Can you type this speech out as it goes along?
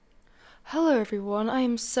Hello everyone, I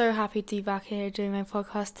am so happy to be back here doing my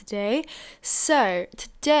podcast today. So,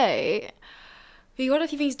 today we got a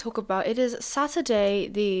few things to talk about. It is Saturday,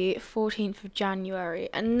 the 14th of January,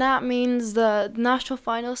 and that means the national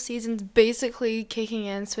final season's basically kicking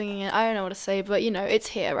in, swinging in. I don't know what to say, but it's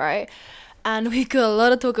here, right? And we've got a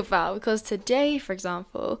lot to talk about because today, for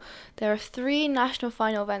example, there are three national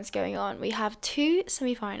final events going on. We have two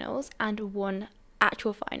semi finals and one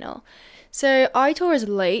actual final. So, Aitor is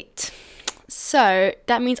late. So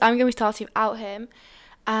that means I'm going to be starting without him,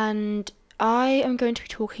 and I am going to be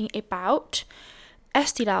talking about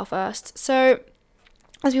Estilao first. So,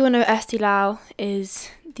 as we all know, Estilao is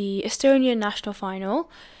the Estonian national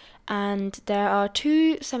final, and there are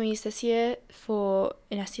two semis this year for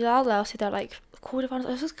in Estilao. Last year they're like quarterfinals.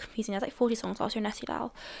 It was confusing. There's like 40 songs last year in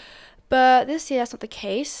Estilao. But this year that's not the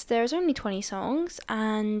case. There's only 20 songs,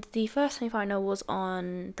 and the first semi-final was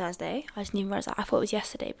on Thursday. I didn't even realize that. I thought it was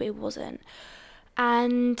yesterday, but it wasn't.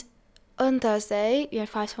 And on Thursday, you had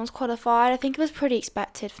 5 songs qualified. I think it was pretty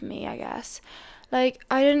expected for me, I guess. Like,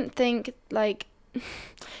 I didn't think, like,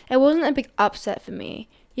 it wasn't a big upset for me.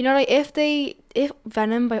 Like, if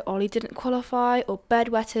Venom by Ollie didn't qualify or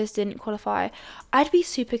Bedwetters didn't qualify, I'd be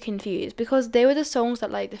super confused because they were the songs that,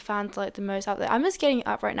 like, the fans liked the most out there. I'm just getting it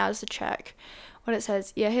up right now just to check what it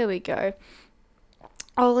says. Yeah, here we go.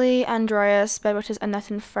 Ollie, Andreas, Bedwetters, Annette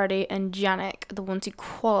and Freddie and Janik are the ones who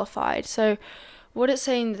qualified. So what it's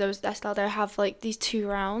saying, those out there have, like, these 2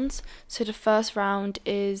 rounds. So the first round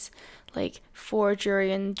is like for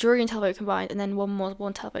jury and televote combined, and then one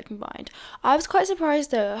televote combined. I was quite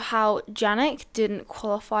surprised though how Janik didn't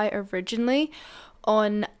qualify originally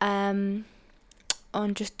on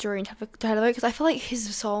just jury and televote, because I feel like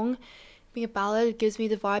his song being a ballad gives me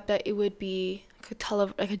the vibe that it would be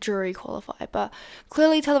like a jury qualify, but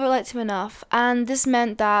clearly televote liked him enough, and this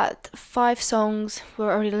meant that 5 songs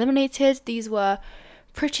were already eliminated. These were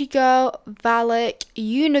Pretty Girl, Valak,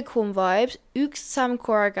 Unicorn Vibes, Ux Sam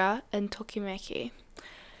Koraga, and Tokimeki.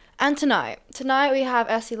 And tonight we have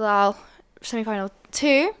Estilao semi-final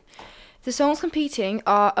 2. The songs competing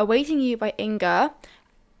are Awaiting You by Inga,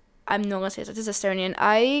 I'm not gonna say this is Estonian,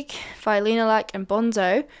 Aig by Lena Lack and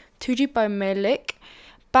Bonzo, Tuji by Melik,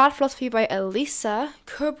 Bad Philosophy by Elisa,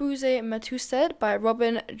 Kurbuze Matused by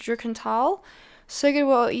Robin Drukenthal, So Good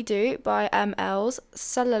What You Do by MLs,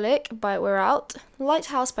 Salalik by We're Out,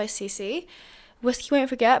 Lighthouse by Cici, Whiskey Won't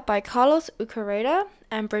Forget by Carlos Ucareda,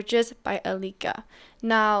 and Bridges by Alika.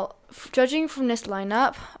 Now, judging from this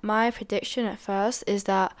lineup, my prediction at first is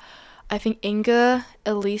that I think Inga,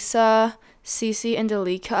 Elisa, Cici, and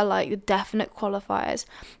Alika are like the definite qualifiers.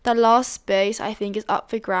 That last space I think is up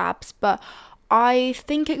for grabs, but I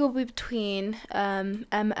think it will be between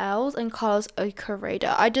MLs and Carlos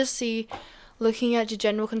Ucareda. I just see, looking at the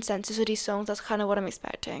general consensus of these songs, that's kind of what I'm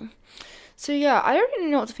expecting. So yeah, I don't really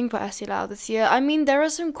know what to think about Estilao this year. I mean, there are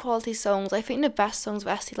some quality songs. I think the best songs of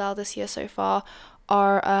Estilao this year so far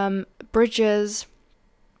are Bridges,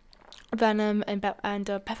 Venom, and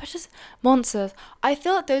Pepper's Monsters. I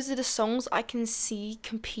feel like those are the songs I can see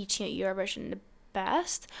competing at Eurovision the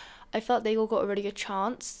best. I felt they all got a really good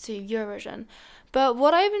chance to Eurovision. But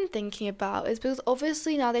what I've been thinking about is, because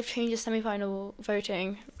obviously now they've changed the semi-final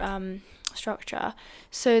voting structure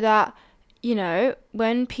so that,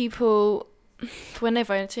 when they're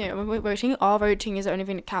voting, our voting is the only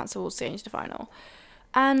thing that counts towards getting to the final.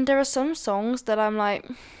 And there are some songs that I'm like,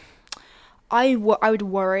 I would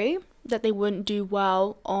worry that they wouldn't do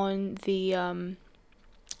well on the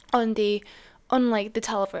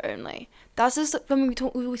televote only. That's just when we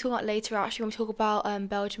talk about later, actually, when we talk about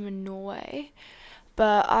Belgium and Norway.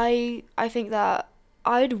 But I think that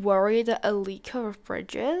I'd worry that Alika of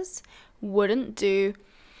Bridges wouldn't do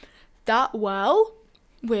that well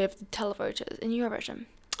with the televoters in Eurovision.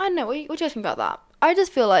 I don't know, what do you think about that? I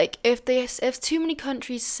just feel like if too many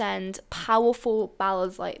countries send powerful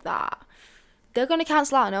ballads like that, they're going to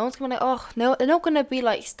cancel out. No one's going to be like, oh, no, they're not going to be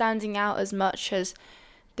like standing out as much as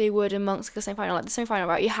they would amongst the semi-final. Like the semi-final,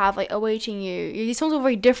 right, you have like Awaiting You. These songs are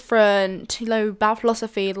very different. Bad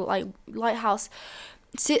Philosophy, like Lighthouse.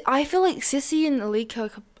 I feel like Cici and Alika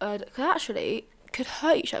could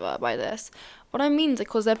hurt each other by this. What I mean is,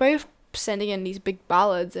 because they're both sending in these big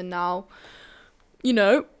ballads, and now,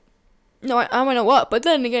 no, I might not what. But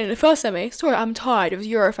then again, in the first semi, sorry, I'm tired. It was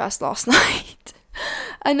Eurofest last night.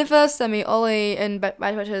 In the first semi, Ollie and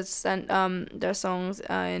Bedwetters sent their songs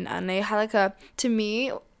in Anne Halika. To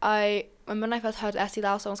me, I and when I first heard SC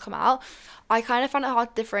Lao songs come out, I kind of found it hard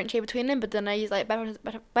to differentiate between them, but then I use like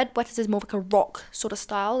Bedwetters is more of like a rock sort of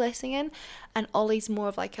style they're singing, and Ollie's more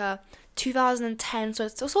of like a 2010, so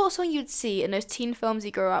it's the sort of song you'd see in those teen films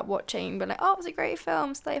you grow up watching, but like, oh, it was a great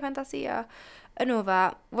film, Slay Fantasia, and all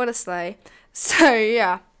that. What a slay. So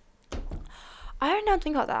yeah, I don't know how to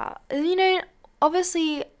think about that. And, you know,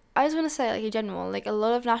 obviously, I just want to say, like, in general, like, a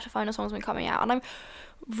lot of national final songs have been coming out, and I'm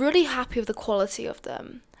really happy with the quality of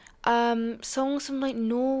them. Songs from, like,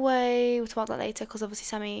 Norway, we'll talk about that later, because obviously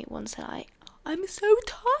Sammy won tonight. I'm so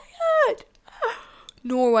tired!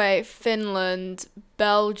 Norway, Finland,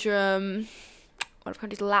 Belgium, what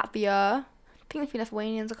countries? Latvia. I think a few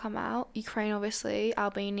Lithuanians will come out. Ukraine, obviously.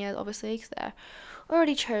 Albania, obviously, because they're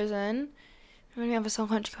already chosen. How many other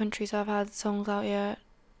countries have had songs out yet?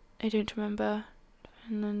 I don't remember.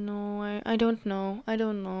 And then Norway. I don't know.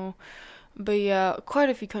 But yeah, quite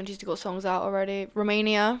a few countries have got songs out already.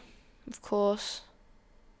 Romania, of course.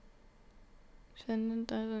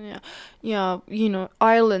 Yeah, you know,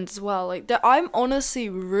 Ireland as well. Like, I'm honestly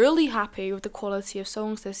really happy with the quality of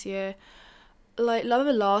songs this year. Like, I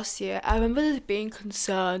remember last year, I remember this being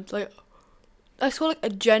concerned. Like, I saw like a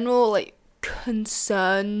general like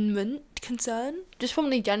concern just from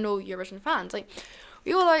the general Eurovision fans. Like,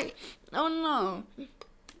 we were like, oh no.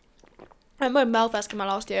 I remember Melfest came out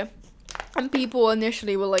last year, and people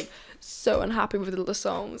initially were like so unhappy with the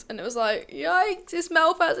songs, and it was like, yikes, it's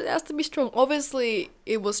Melfest, it has to be strong. Obviously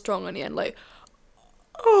it was strong in the end. Like,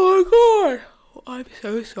 oh my god, I'm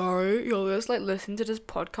so sorry you'll just like listen to this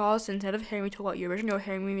podcast instead of hearing me talk about Eurovision. You're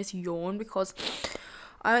hearing me just yawn because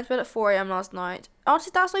I went to bed at 4 a.m. last night.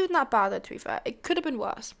 Honestly, that's not even that bad though, to be fair. It could have been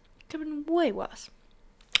worse. Could have been way worse.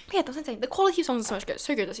 Yeah, that's insane. The quality of songs is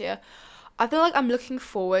so good this year. I feel like I'm looking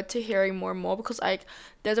forward to hearing more and more, because like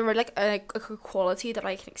there's already like a quality that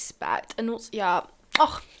I can expect, and also, yeah,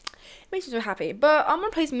 it makes me so happy. But I'm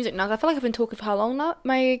gonna play some music now, 'cause I feel like I've been talking for how long now?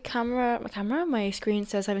 My screen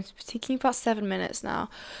says I've been speaking for about 7 minutes now,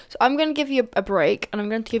 so I'm gonna give you a break, and I'm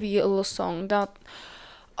going to give you a little song that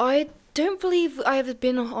I don't believe I have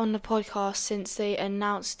been on the podcast since they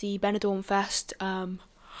announced the Benidorm Fest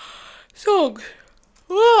songs.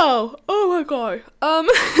 Wow! Oh my god.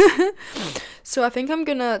 So I think I'm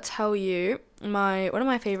gonna tell you one of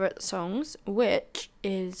my favorite songs, which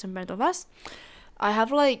is from Benidorm Fest. I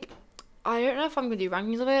have like, I don't know if I'm gonna do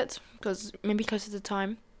rankings of it, because maybe closer to the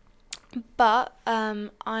time. But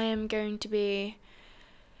I am going to be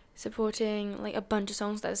supporting like a bunch of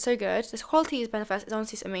songs that are so good. This quality is Benefest. It's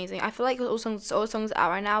honestly amazing. I feel like all songs out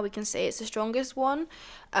right now, we can say it's the strongest one.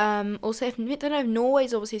 Also, I don't know if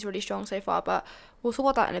Norway's obviously is really strong so far, but we'll talk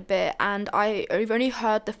about that in a bit. And I've only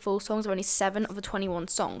heard the full songs of only 7 of the 21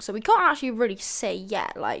 songs, so we can't actually really say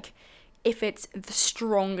yet like if it's the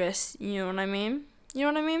strongest. You know what I mean?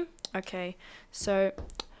 Okay, so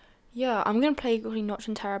yeah, I'm gonna play Noche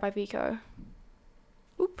and Terror by Vico.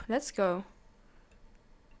 Oop, let's go.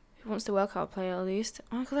 Who wants the workout play at least?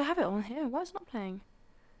 Oh, because I have it on here. Why is it not playing?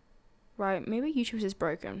 Right, maybe YouTube's is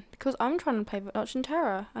broken, because I'm trying to play Noche and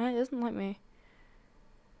Terror and it doesn't like me.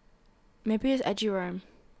 Maybe it's Edgy Rome.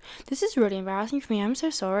 This is really embarrassing for me. I'm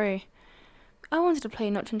so sorry. I wanted to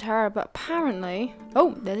play Noche and Terror, but apparently...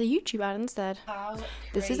 Oh, there's a YouTube ad instead.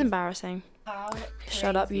 This is embarrassing.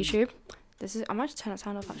 Shut up, YouTube. I might just turn that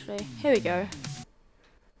sound off, actually. Here we go.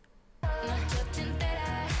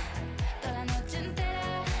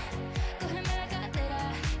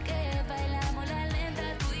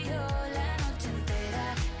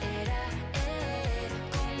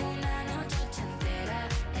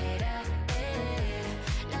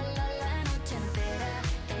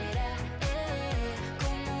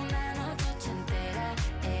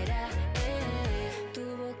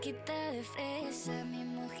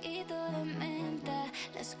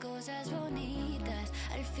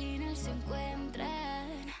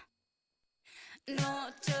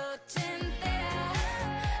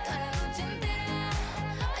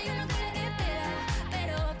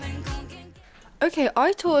 Okay,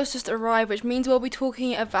 Aitor has just arrived, which means we'll be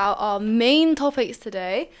talking about our main topics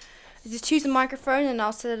today. Just choose a microphone and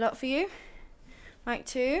I'll set it up for you. Mic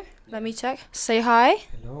 2, let me check. Say hi.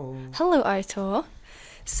 Hello. Hello, Aitor.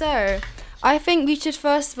 So, I think we should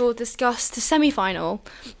first of all discuss the semi-final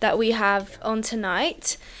that we have on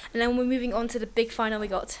tonight, and then we're moving on to the big final we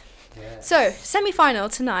got. Yes. So, semi-final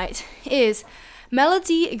tonight is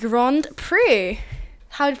Melody Grand Prix.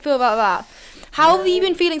 How do you feel about that? How have you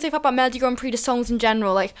been feeling so far about Melody Grand Prix, the songs in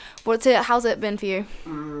general? Like, how's it been for you?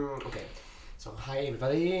 Okay. So, hi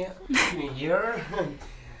everybody. New Year.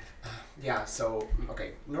 Yeah, so,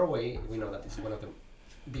 okay. Norway, we know that it's one of the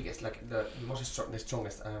biggest, like the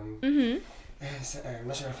strongest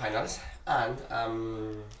national finals, and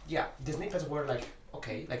yeah, the snippets were like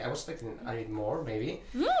okay, like I was expecting a bit more maybe,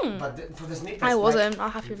 but for the snippets I wasn't. like,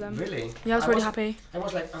 I'm happy with them. Really? Yeah, I was really happy. I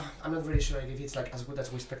was like, I'm not really sure if it's like as good as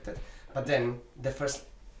we expected, but then the first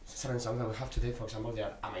 7 songs that we have today, for example, they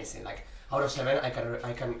are amazing. Like out of 7,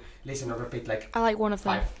 I can listen or repeat like I like one of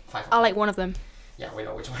them. five. I like one of them. Yeah, we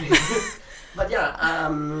know which one. But yeah,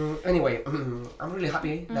 anyway, I'm really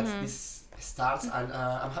happy that this starts, and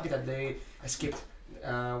I'm happy that they skipped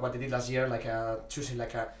what they did last year, like choosing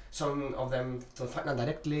like some of them to the final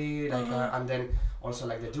directly, like and then also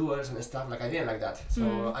like the duels and stuff. Like I didn't like that,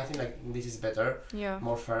 so I think like this is better,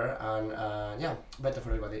 more fair, and yeah, better for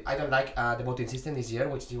everybody. I don't like the voting system this year,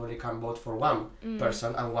 which you only can vote for one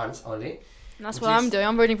person and once only. And that's what I'm doing.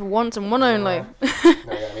 I'm voting for once and one only. No,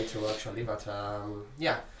 yeah, me too actually, but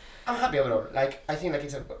yeah. I'm happy overall. Like I think like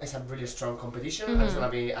it's a really strong competition, and it's gonna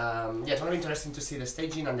be it's gonna be interesting to see the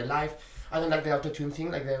staging and the live. I don't like the auto-tune thing.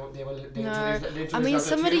 Like they introduce I mean,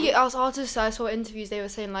 somebody auto-tune. else artists I saw interviews. They were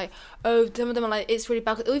saying like, oh, some of them are like, it's really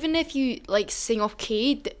bad. Even if you like sing off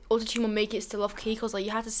key, the auto-tune will make it still off key because like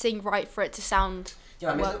you have to sing right for it to sound.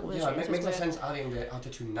 Yeah, it makes no sense adding the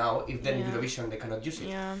auto-tune now if then in Eurovision they cannot use it.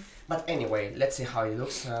 Yeah. But anyway, let's see how it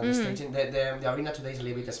looks. The staging, the arena today is a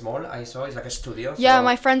little bit small. I saw it's like a studio. Yeah, so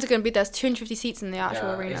my friends are going to be there. There's 250 seats in the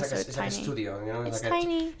actual arena, it's like so it's tiny. like a studio, you know. It's like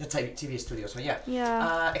tiny. It's a TV studio, so yeah.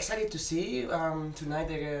 Yeah. Excited to see tonight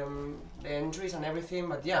the entries and everything,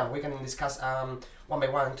 but yeah, we can discuss one by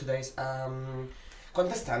one today's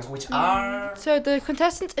contestants, which are... So the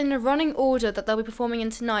contestants in the running order that they'll be performing in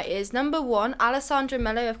tonight is number 1, Alessandro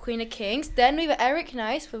Mello of Queen of Kings. Then we have Eric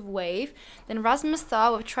Nice with Wave. Then Rasmus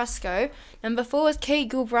Thar with Tresco. Number 4 is Kate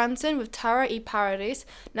Gulbranson with Tara E Paradise.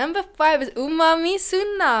 Number 5 is Umami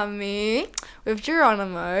Tsunami with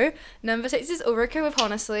Geronimo. Number 6 is Ulrika with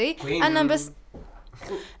Honestly. Queen. And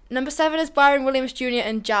Number 7 is Byron Williams Jr.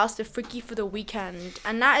 and Joust with Freaky for the Weekend.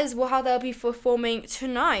 And that is how they'll be performing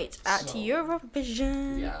tonight at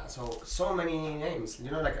Eurovision. Yeah, so many names,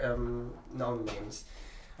 you know, like known names.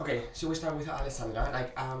 Okay, so we start with Alessandra.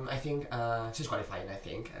 Like I think she's qualified. I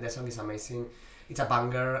think the song is amazing. It's a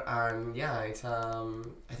banger, and yeah, it's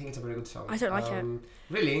I think it's a very good song. I don't like it.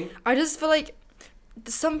 Really? I just feel like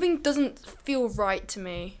something doesn't feel right to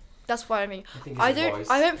me. That's what I mean. I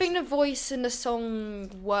don't think the voice in the song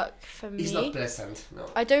work for me. It's not pleasant. No.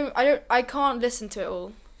 I can't listen to it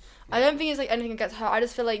all. I don't think it's like anything against her. I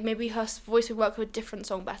just feel like maybe her voice would work with a different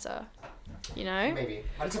song better. You know? Maybe.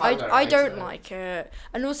 I don't like it.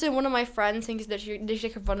 And also one of my friends thinks that she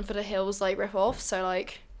like a Run for the Hills like rip off, so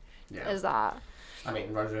like there's that. I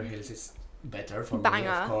mean Run for the Hills is better for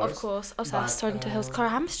banger, me, of course. Also, I started to Hills Car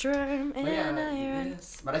Hamstrom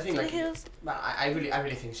but I think like, but I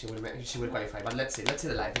really think she will qualify. But let's see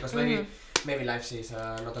the live, because maybe live she's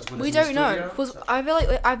not as good. We as don't in the know, studio, because so. I feel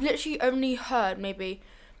like I've literally only heard maybe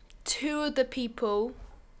 2 of the people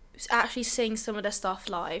actually sing some of their stuff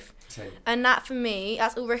live. Same. And that for me,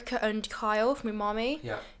 that's Ulrika and Kyle from Umami.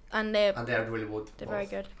 Yeah. And they are really good. They're very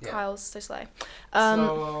good. Yeah. Kyle's so slay.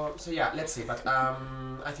 So yeah, let's see. But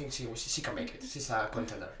I think she can make it. She's a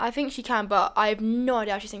contender. I think she can, but I have no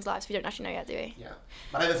idea how she sings live, so we don't actually know yet, do we? Yeah.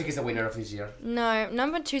 But I don't think it's the winner of this year. No.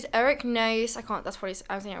 Number 2 is Eric Nace. That's probably,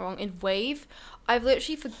 I'm saying it wrong, in Wave. I've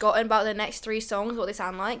literally forgotten about the next 3 songs, what they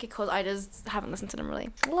sound like, because I just haven't listened to them really.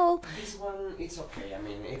 Lol. This one, it's okay. I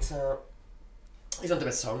mean, it's not the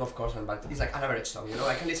best song, of course, but it's like an average song, you know.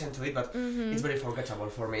 I can listen to it, but it's very forgettable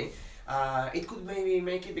for me. It could maybe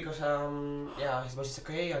make it because his voice is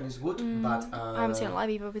okay and it's good, but I haven't seen it live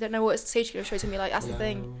either. We don't know what stage show to me like. That's the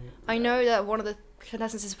thing. I know that one of the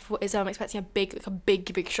contestants is expecting a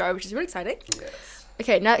big show, which is really exciting. Yes.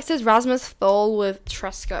 Okay, next is Rasmus Thal with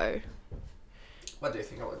Tresco. What do you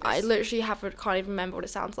think about this? I literally can't even remember what it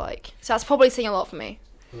sounds like. So that's probably saying a lot for me.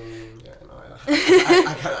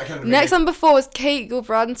 I can't Next number 4 is Kate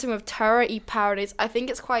Gulbranson with Tara E Paradise. I think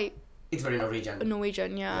it's very Norwegian.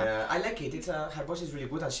 Norwegian, yeah. Yeah, I like it. It's her voice is really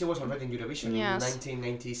good, and she was already in Eurovision in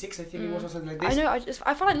 1996, I think it was, or something like this. I know.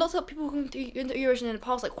 I find like lots of people who do Eurovision in the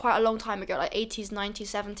past, like quite a long time ago, like 80s, 90s,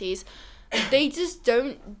 70s. They just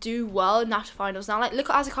don't do well in national finals now. Like look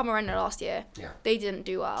at Azaka Moreno last year. Yeah. They didn't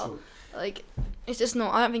do well. True. Like it's just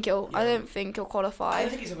not. I don't think it'll qualify. I don't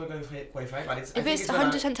think it's going to qualify, but if it's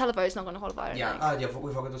 100% televote, it's not going to qualify.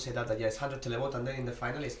 We forgot to say that yes, 100 televote, and then in the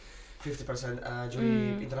final is 50%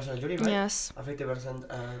 jury, international jury, right? Yes. And 50%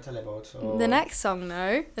 televote. So. The next song,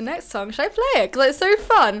 should I play it? Because it's so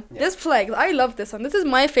fun. Yeah. Let's play it, 'cause I love this one. This is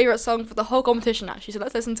my favourite song for the whole competition, actually, so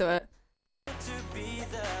let's listen to it.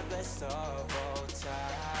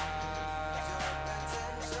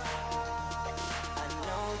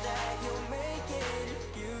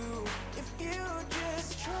 If you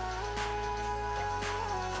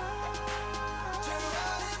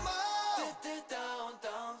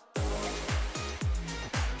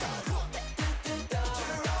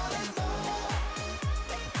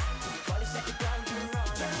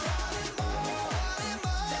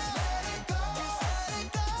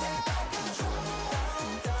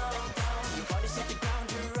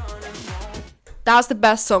That's the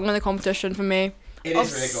best song in the competition for me. It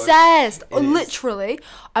is Obsessed. really good. Literally,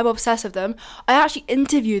 I'm obsessed with them. I actually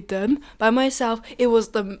interviewed them by myself. It was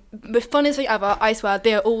the funniest thing ever. I swear,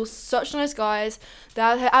 they are all such nice guys.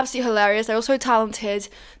 They're absolutely hilarious. They're all so talented.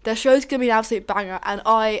 Their show's gonna be an absolute banger, and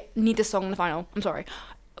I need this song in the final. I'm sorry.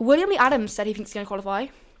 William Lee Adams said he thinks he's gonna qualify.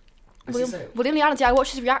 William Lee Adams, yeah, I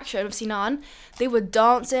watched his reaction of Sinan. They were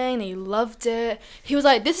dancing, they loved it. He was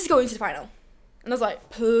like, this is going to the final. And I was like,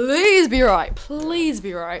 please be right. Please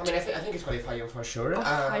be right. I mean, I think it's qualifying for sure.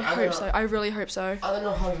 I hope so. I really hope so. I don't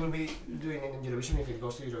know how it will be doing in Eurovision if it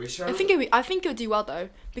goes to Eurovision. I think it would do well though,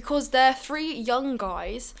 because they're three young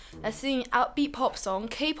guys. They're singing upbeat pop song,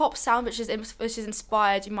 K-pop sound, which is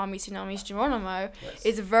inspired Umami Tsunami's Geronimo. Yes.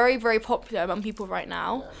 Is very, very popular among people right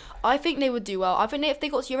now. Yeah. I think they would do well. I think if they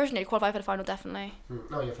got to Eurovision, they'd qualify for the final definitely.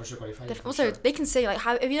 No, yeah, for sure qualifying. Also, sure. they can sing like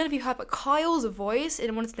if you know if you heard, but Kyle's voice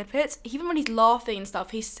in one of the snippets, even when he's laughing and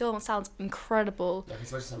stuff, he still sounds incredible. Yeah,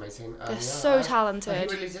 his voice is amazing. They're so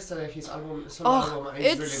talented. He released yesterday his album, Oh, and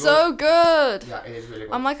it's really so good. Yeah, it is really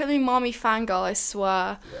good. I'm like a Umami fangirl, I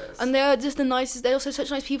swear. Yes. And they're just the nicest. They're also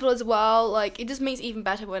such nice people as well. Like it just makes it even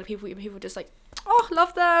better when people just like, oh,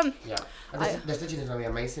 love them. Yeah, and the staging is gonna be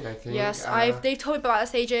amazing. I think. Yes, they told me about the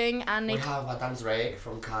staging, and we they. have a dance break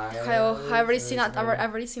from Kyle. I've already seen that. I've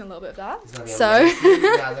already seen a little bit of that. It's gonna be So. amazing.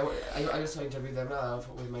 Yeah, I also interviewed them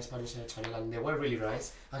with my Spanish channel, and they were really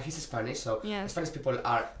nice. And he's Spanish, so Yes. Spanish people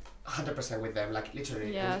are 100% with them. Like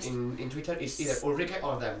literally, Yes. in Twitter, it's either Ulrike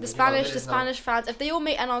or them. The You know, Spanish fans, if they all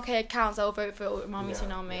make NRK accounts, I'll vote for Umami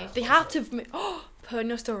Tsunami. yeah, They for have sure. to put in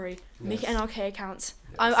your story. Make Yes. NRK accounts.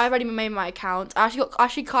 Yes. I already made my account.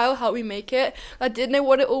 Actually, Kyle helped me make it. I didn't know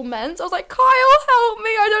what it all meant. I was like, Kyle, help me!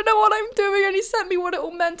 I don't know what I'm doing, and he sent me what it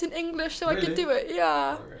all meant in English so I could Really? do it.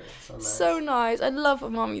 Yeah. Okay, so nice. So nice. I love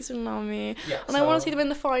Umami Tsunami. Yeah, And I want to see them in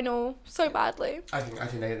the final so badly. I think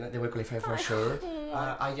they will qualify for sure.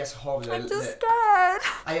 I just hope I'm just scared.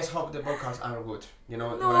 I just hope the vocals are good. You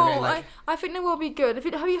know No, what I mean? Like, I think they will be good.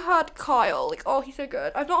 Have you heard Kyle? Like, oh, he's so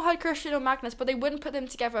good. I've not heard Christian or Magnus, but they wouldn't put them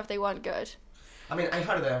together if they weren't good. I mean, I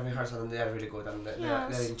heard their rehearsal and they are really good and they're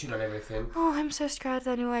in tune and everything. Oh, I'm so scared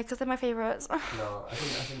anyway, because they're my favourites. No, I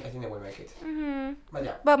think they will make it. Mhm. But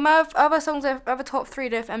yeah. But my other songs, other top three,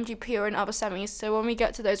 if MGP are in other semis. So when we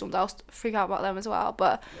get to those ones, I'll freak out about them as well.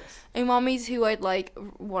 But Yes. Umami's who I'd like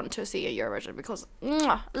want to see at Eurovision because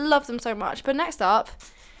I love them so much. But next up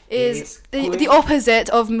is the opposite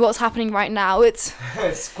of what's happening right now. It's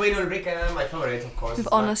Queen Ulrike, my favorite, of course.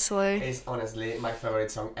 honestly. It's honestly my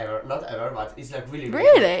favorite song ever. Not ever, but it's like really,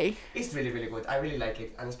 Really? It's really, really good. I really like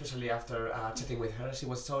it, and especially after chatting with her, she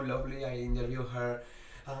was so lovely. I interviewed her,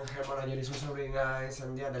 and her manager is also really nice.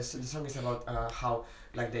 And yeah, the song is about how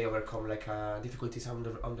like they overcome like difficulties on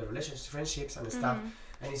the relationships, friendships, and stuff.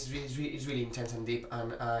 And it's really intense and deep.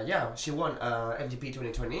 And yeah, she won MGP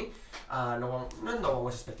 2020. No one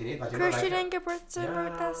was expecting it, but you Christian know, and Gebrütze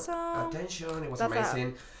wrote that song. attention, it was That's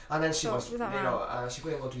amazing. And then she So, was, was that she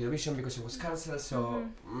couldn't go to Eurovision because it was cancelled. So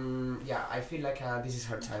yeah, I feel like this is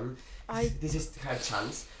her time. This is her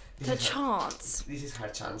chance. This is her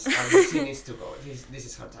chance, and she needs to go. This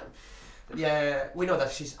is her time. Yeah, we know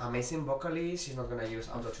that she's amazing vocally. She's not gonna use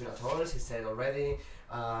autotune at all. She said already.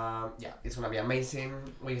 Yeah, it's gonna be amazing.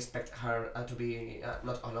 We expect her to be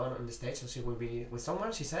not alone on the stage, so she will be with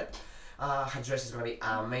someone. She said. Her dress is gonna be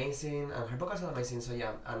amazing, and her vocals are amazing. So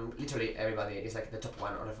yeah, and literally everybody is like the top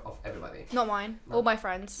one of everybody. Not mine. No. All my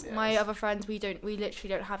friends. Yes. My other friends, we literally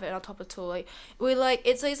don't have it in our top at all. Like we're like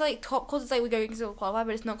it's like top because it's like we're going to qualify,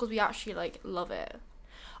 but it's not because we actually like love it.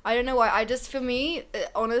 I don't know why. For me,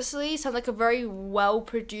 it honestly sounds like a very well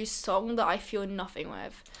produced song that I feel nothing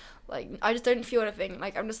with. Like I just don't feel anything.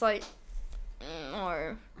 Like I'm just like,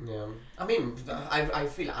 no. Yeah, I mean, I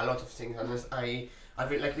feel a lot of things, and I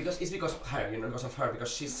feel like because of her, you know, because of her,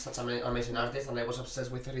 because she's such an amazing artist, and I was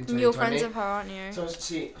obsessed with her in 2020. You're friends with her, aren't you? So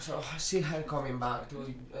see her coming back to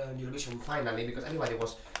Eurovision finally, because everybody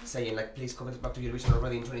was saying like, please come back to Eurovision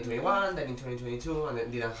already in 2021, then in 2022, and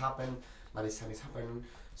it didn't happen. But this time it's happening.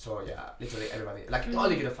 So yeah, literally everybody, like all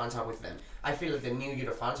the Euro fans are with them. I feel like the new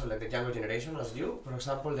Euro fans, or like the younger generation, as you, for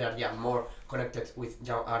example, they are more connected with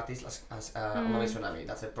young artists as Umami Tsunami.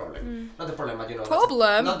 That's the problem. Not the problem, but you know.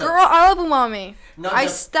 Problem? Not Girl, I love Umami. Not I the-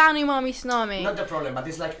 stan Umami Tsunami. Not the problem, but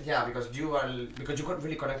it's like because you got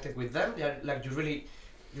really connected with them. They are like you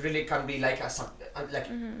really can be like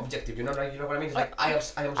objective. You know, like you know what I mean? It's like I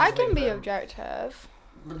am. I can be objective.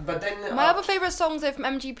 But then My other favourite songs are from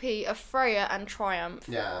MGP are Freya and Triumph.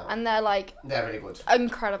 Yeah. And they're like They're really good.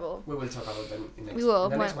 incredible. We will talk about them in next. We will.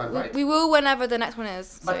 The next one, right? We will whenever the next one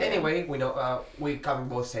is. But so, yeah. anyway, we know we can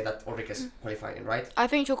both say that Ulrike is qualifying, right? I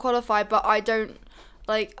think she'll qualify, but I don't.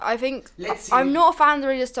 Like, I think Let's see. I'm not a fan of the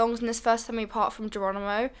radio songs in this first semi apart from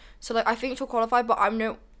Geronimo. So like I think she'll qualify, but I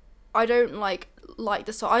don't like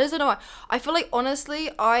the song. I just don't know why. I feel like honestly,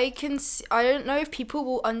 I don't know if people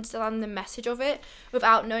will understand the message of it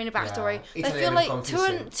without knowing the backstory. Yeah, I feel like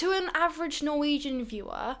to an average Norwegian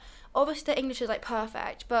viewer, obviously their English is like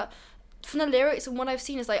perfect, but from the lyrics and what I've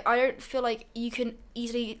seen is like I don't feel like you can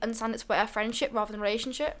easily understand it's about a friendship rather than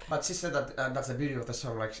relationship. But she said that that's the beauty of the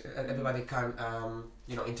song. Like everybody can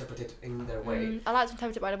interpret it in their way. I like to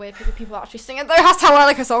interpret it by the way people actually sing it though. That's how I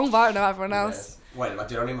like a song, but I don't know everyone else. Yes. Well, but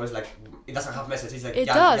Geronimo is like it doesn't have message. It's like it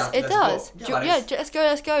does.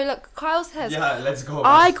 Let's go. Look, Kyle says. Yeah, let's go.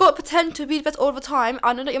 I got potential to be the best all the time.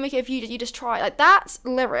 I know that you'll make it if you just try. Like that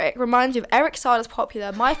lyric reminds me of Eric Sila's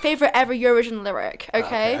Popular, my favorite ever Eurovision lyric.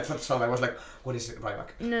 Okay. I thought so. I was like, what is it? Right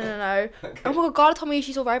back. No. Okay. Oh my god, God told me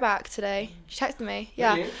she saw right back today. She texted me.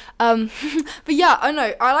 Yeah. Really? But yeah, I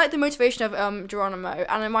know. I like the motivation of Geronimo,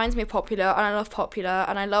 and it reminds me of Popular, and I love Popular,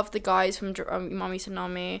 and I love the guys from Mami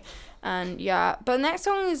Tsunami. And yeah, but the next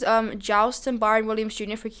song is Joust and Byron Williams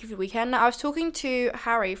Jr. for Freaky for the Weekend. Now, I was talking to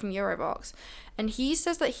Harry from Eurobox, and he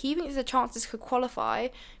says that he thinks there's a chance this could qualify.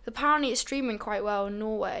 Apparently, it's streaming quite well in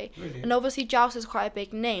Norway, Really? and obviously Joust is quite a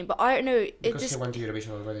big name. But I don't know. Because he went to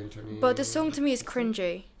Eurovision already in 20. But the song to me is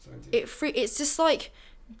cringy. 17. It's just like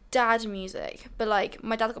dad music, but like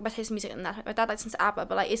my dad got better taste in music than that. My dad likes to ABBA,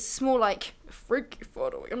 but like it's more like freaky for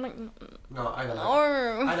the week. I'm like, No, I don't like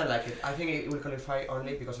it. I don't like it. I think it will qualify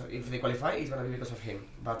only because if they qualify, it's gonna be because of him.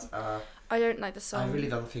 But I don't like the song. I really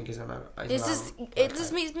don't think it's gonna. It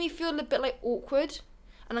just makes me feel a bit like awkward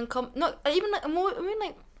and uncomfortable. Not even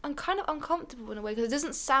like I'm kind of uncomfortable in a way because it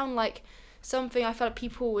doesn't sound like something I felt like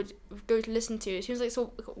people would go to listen to. It seems like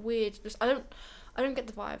so weird. I don't get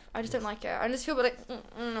the vibe. I just don't like it. I just feel like,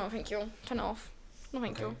 no, thank you. Turn it off. No,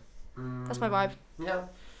 thank you. That's my vibe. Yeah.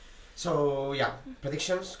 So, yeah.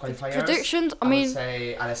 Predictions, qualifiers. Predictions, I would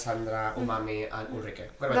say Alessandra, Umami, and Ulrike.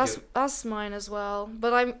 What about you? That's mine as well.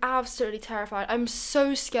 But I'm absolutely terrified. I'm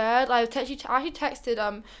so scared. I actually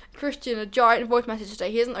texted Christian a giant voice message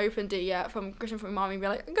today. He hasn't opened it yet from Christian from Umami. Be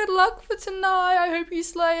like, good luck for tonight. I hope you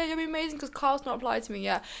slay it. You'll be amazing. Because Carl's not replied to me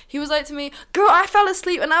yet. He was like to me, girl, I fell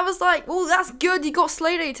asleep. And I was like, well, that's good. You got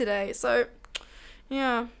slay day today. So...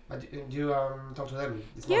 yeah. But you talk to them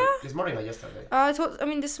this morning or yesterday?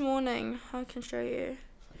 This morning. I can show you.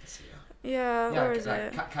 Fantasia. Yeah, where is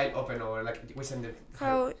it? Kyle open or like we sent him.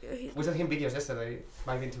 We sent him videos yesterday,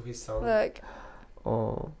 vibing to his song. Look.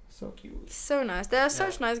 Oh, so cute. So nice. They're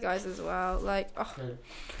such nice guys as well. Like, oh. Okay.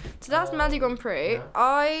 So that's Melody Grand Prix. Yeah.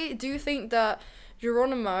 I do think that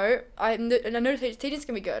Geronimo. I know the staging's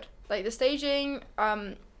gonna be good. Like the staging.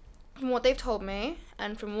 From what they've told me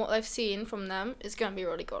and from what I've seen from them, it's going to be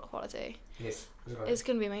really good quality. Yes. It's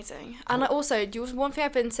going to be amazing. And one thing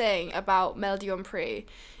I've been saying about Melody Grand Prix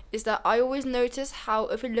is that I always notice how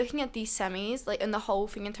if you're looking at these semis, like in the whole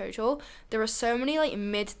thing in total, there are so many like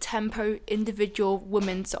mid-tempo individual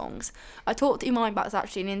women songs. I talked to Imani about this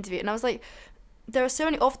actually in an interview, and I was like, there are so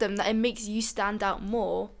many of them that it makes you stand out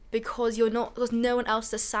more because there's no one else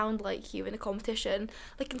to sound like you in a competition.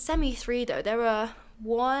 Like in semi 3 though, there are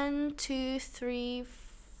 1, 2, 3,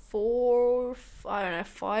 4, I don't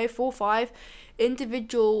know, 5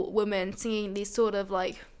 individual women singing these sort of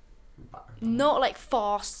like not like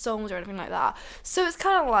fast songs or anything like that. So it's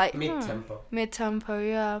kind of like mid-tempo,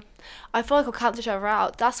 yeah. I feel like I'll count each other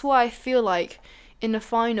out. That's why I feel like in the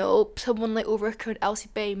final, someone like Ulrika and Elsie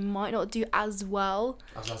Bay might not do as well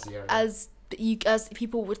as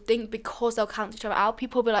people would think because they'll count each other out.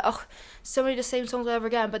 People will be like, oh, so many of the same songs over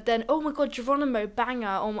again. But then, oh my god, Geronimo,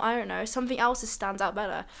 banger, or I don't know, something else that stands out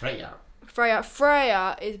better.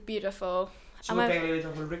 Freya is beautiful. Should we play a little bit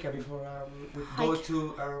of Ulrika before we go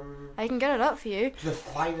to I can get it up for you. The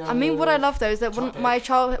final. I mean, what I love though is that one of my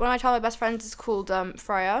best friends is called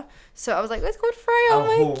Freya. So I was like, let's call it Freya.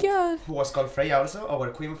 Oh my god. Who was called Freya also?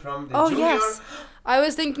 Our queen from the Junior. Yes. I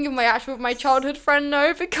was thinking of my childhood friend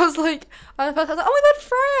because like I was like, oh my god,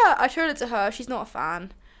 Freya. I showed it to her. She's not a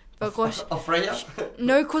fan. But gosh, of Freya?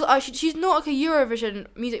 No, because she's not like a Eurovision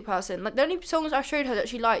music person. Like the only songs I showed her that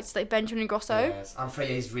she likes like Benjamin Grosso. Yes, and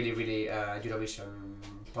Freya is really, really Eurovision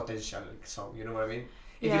potential song. You know what I mean?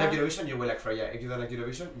 If you like Eurovision, you will like Freya. If you don't like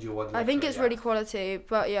Eurovision, you won't. Like I think Freya. It's really quality,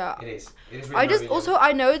 but yeah. It is. It is. Really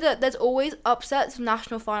I know that there's always upsets from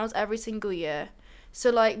national finals every single year. So,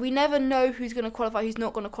 like, we never know who's going to qualify, who's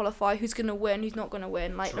not going to qualify, who's going to win, who's not going to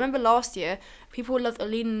win. Like, remember last year, people loved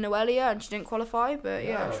Alina Noelia and she didn't qualify. But,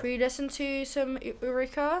 yeah, should we listen to some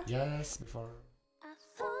Ulrika? Yes, before. I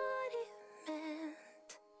thought it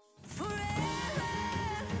meant forever.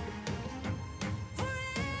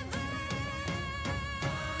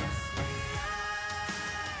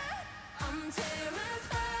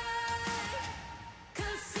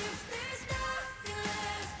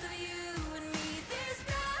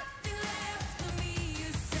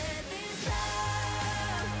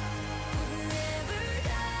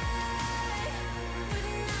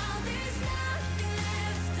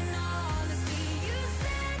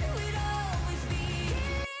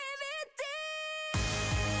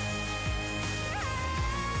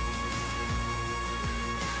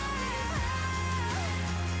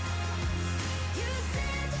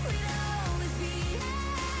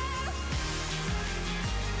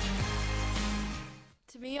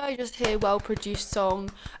 I just hear well-produced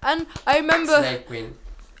song, and I remember. Snake Queen.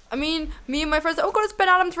 I mean, me and my friends, oh god, it's Ben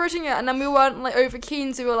Adams writing it, and then we weren't like over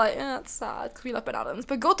keen, so we were like, that's sad because we love Ben Adams.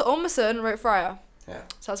 But Got Ormerson wrote Freya. Yeah.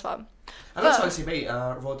 So that's fun. And also Elsie Bay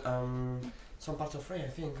wrote some parts of Freya, I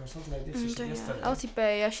think, or something like this yesterday. Elsie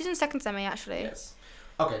Bay, yeah, she's in second semi actually. Yes.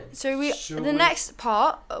 Okay. So the next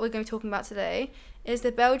part we're going to be talking about today is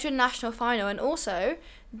the Belgian national final, and also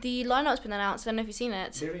the lineup's been announced. I don't know if you've seen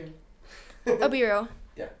it. Be real. Oh, be real.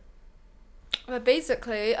 Yeah. But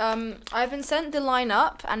basically, I've been sent the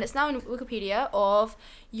lineup, and it's now in Wikipedia, of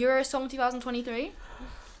Eurosong 2023.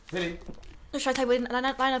 Really? Should I tell you what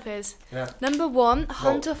the lineup is? Yeah. Number 1,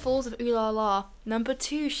 Hunter Falls with Ooh La La. Number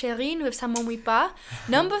 2, Shireen with S1E1 Pas.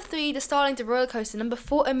 Number 3, The Starlings of Roller Coaster. Number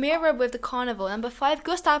 4, Amira with The Carnival. Number 5,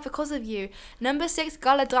 Gustav Because of You. Number 6,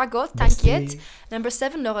 Gala Dragot, T'inquiète. Number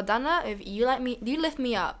 7, Loredana with You Lift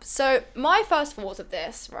Me Up. So my first thoughts of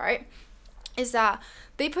this, right, is that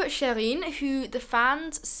they put Shireen, who the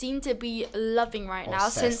fans seem to be loving right now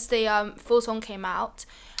since the full song came out,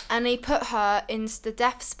 and they put her in the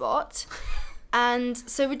death spot. And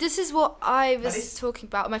so this is what I was talking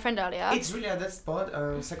about with my friend earlier. It's really at that spot,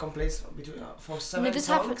 second place between for 7 No,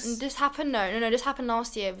 this happened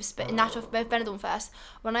last year in National Benidorm Fest.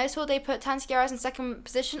 When I saw they put Tanskiaras in second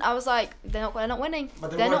position, I was like, they're not winning.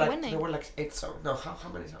 But they're not winning. winning. There were like 8 songs. No, how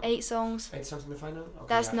many songs? 8 songs. 8 songs in the final?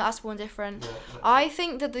 Okay, That's one different. Yeah, I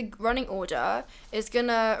think that the running order is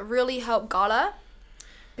gonna really help Gala,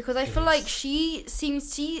 because I feel like she's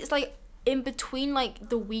like in between like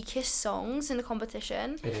the weakest songs in the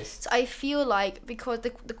competition. It is. So I feel like because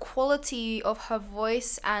the quality of her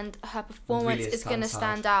voice and her performance really is gonna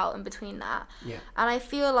stand out in between that. Yeah. And I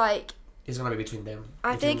feel like it's gonna be between them.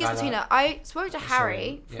 I think it's between her. I spoke to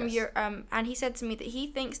Harry from yes. your and he said to me that he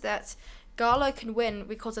thinks that Gala can win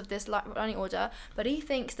because of this running order, but he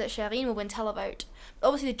thinks that Shireen will win televote.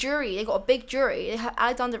 Obviously, the jury, they got a big jury. They have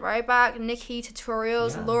Alexander Rybak, Nikki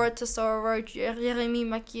Tutorials, Laura Tesoro, Jeremy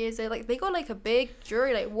Machiese. They got like a big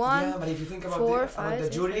jury, like 1, yeah, but if you think about 4, the 5, the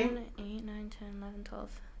 6, jury, 7, 8, 9, 10, 11,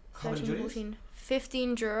 12, how many 13, juries? 14,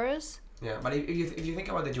 15 jurors. Yeah, but if you think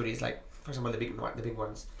about the juries, like for example the big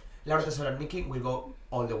ones, Laura Tesoro and Nikki will go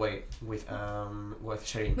all the way with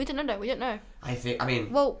Shireen. We don't know. We don't know. I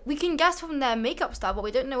mean. Well, we can guess from their makeup style, but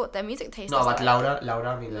we don't know what their music taste is. No, but like. Laura,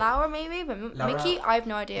 I mean. Like, Laura maybe, but Laura, Mickey, I have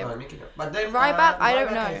no idea. No, Mickey no. But then Rybak, I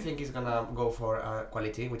don't know. I think is gonna go for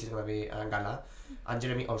quality, which is gonna be Gala, and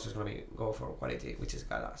Jeremy also is gonna go for quality, which is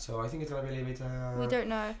Gala. So I think it's gonna be a little bit. We don't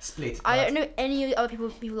know. Split. I don't know any of the other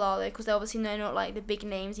people are there, because they obviously know not like the big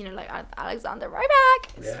names, you know, like Alexander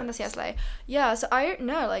Rybak. It's Fantasia Slay. Yeah, so I don't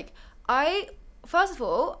know. Like first of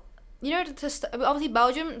all, you know, obviously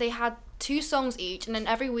Belgium, they had 2 songs each, and then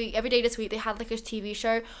every day this week they had like a TV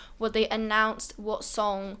show where they announced what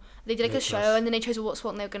song they did, like a show, and then they chose what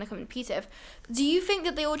song they were going to compete with. Do you think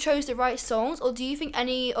that they all chose the right songs, or do you think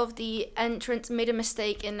any of the entrants made a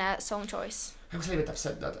mistake in their song choice? I was a little bit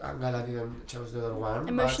upset that Gala didn't choose the other one.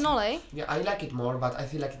 Emotionally? Yeah, I like it more, but I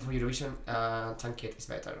feel like for Eurovision, T'inquiète is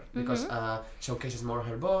better because showcases more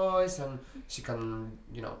her voice, and she can,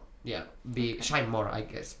 you know, shine more, I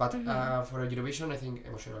guess. But for Eurovision, I think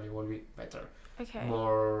emotionally will be better. Okay.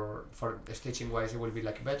 More for staging wise, it will be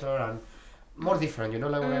like better and more different. You know,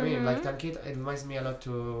 like what I mean. Like T'inquiète, it reminds me a lot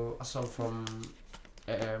to a song from.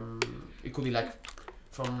 It could be like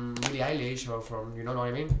from Billie Eilish or from, you know what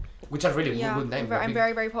I mean, which are really good names. And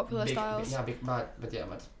very very popular styles. But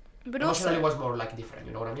But emotionally also was more like different.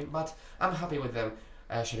 You know what I mean. But I'm happy with them.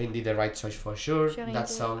 Shireen did the right choice for sure. Shireen that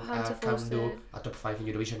did. song Hunter can Falls do did. a top 5 in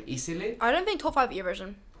Eurovision easily. I don't think top 5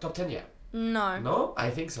 Eurovision. Top 10, yeah. No. No, I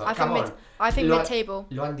think so. I Come think on. I think Luan- mid-table.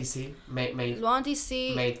 Luan DC Luan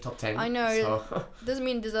DC made top 10. I know. So Doesn't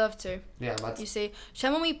mean deserve to. yeah, but You see,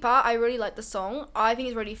 S1E1 Pas, I really like the song. I think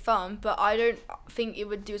it's really fun, but I don't think it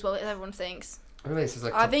would do as well as everyone thinks. really, it's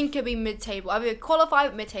like I think it'd be mid-table. I would qualify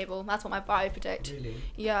mid-table. That's what I predict. really.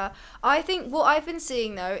 Yeah, I think what I've been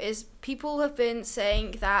seeing though is people have been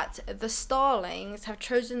saying that the Starlings have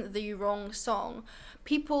chosen the wrong song.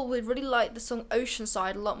 People would really like the song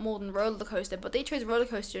Oceanside a lot more than Roller Coaster, but they chose Roller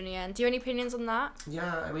Coaster in the end. Do you have any opinions on that?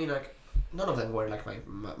 Yeah, I mean, like none of them were like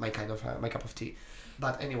my kind of my cup of tea.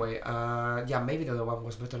 But anyway, maybe the other one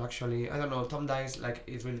was better actually. I don't know. Tom Dice, like,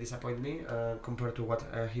 it really disappointed me compared to what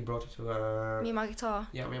he brought to. Me and my guitar.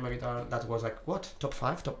 Yeah, me and my guitar. That was like what, top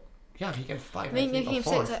 5, top. Yeah, he came 5. I think he or came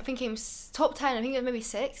 6. 4th. I think he came top 10. I think it was maybe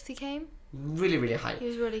 6th he came. Really, really high. He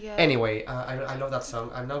was really good. Anyway, I love that song.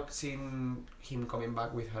 I'm not seeing him coming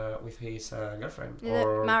back with his girlfriend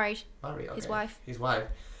or married. Okay. His wife. His wife.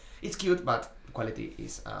 It's cute, but quality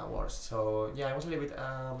is worse. So yeah, I was a little bit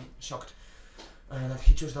shocked that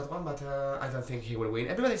he chose that one, but I don't think he will win.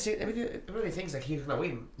 Everybody thinks that he's gonna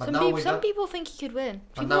win, but Some people think he could win.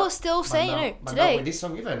 But People now- are still saying but now today. with this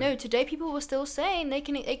song even. No, today people were still saying they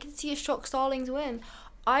can see a Shock Starlings win.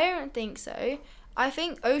 I don't think so. I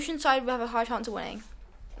think Oceanside will have a high chance of winning,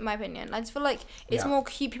 in my opinion. I just feel like it's Yeah. more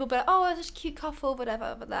cute. People be like, oh, it's just a cute couple,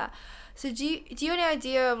 whatever, but that. So do you have any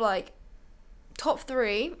idea of like top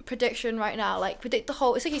 3 prediction right now? Like predict the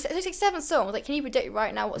whole. It's like 7 songs. Like, can you predict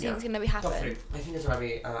right now what's going to be Top happening? 3. I think it's gonna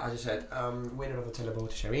be, as you said, winner of the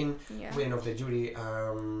televote Shireen, Yeah. winner of the jury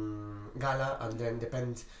Gala, and then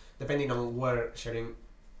depending on where Shireen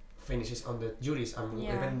finishes on the juries and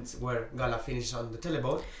Yeah. depends where Gala finishes on the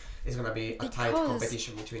televote, it's gonna be a tight Because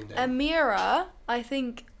competition between them. Amira, I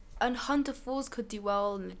think, and Hunter Falls could do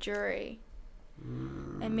well in the jury.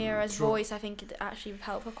 Amira's True. voice, I think, could actually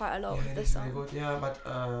help her quite a lot Yeah, with it this is song. very good. Yeah, but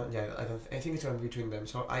I think it's gonna be between them.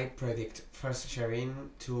 So I predict first Shireen,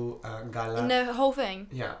 2 Gala. In the whole thing,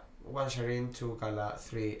 Yeah, 1 Shireen, 2 Gala,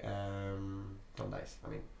 3 Tom Dice. I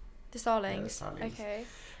mean, the Starlings. Yeah, Starlings. Okay.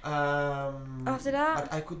 After that?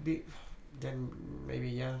 but I could be then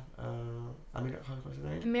maybe Amira. How was her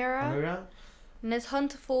name? Amira. Amira. And there's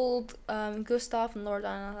Hunter Falls, Gustav, and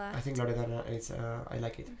Loredana there. I think Loredana. It's I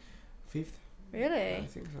like it. 5th. Really? I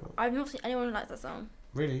think so. I've not seen anyone who likes that song.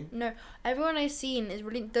 Really? No, everyone I've seen is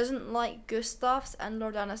really doesn't like Gustav's and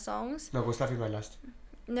Loredana's songs. No, Gustav is my last.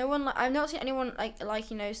 No one, I've not seen anyone like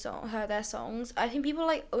their songs. I think people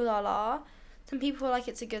like Ooh La La. Some people like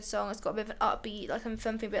it's a good song. It's got a bit of an upbeat, like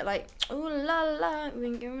something a bit like Ooh La La,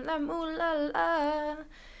 ooh La La.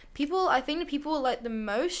 I think the people like the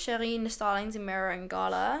most Shireen, the Starlings, and Mirror and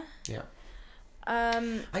Gala. Yeah.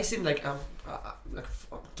 I seen like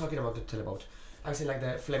talking about the televote. I seen like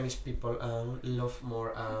the Flemish people love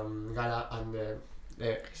more Gala and the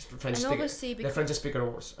French And speaker. obviously The French speaker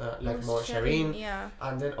was like was more Shireen. Yeah.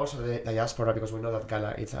 And then also the diaspora, because we know that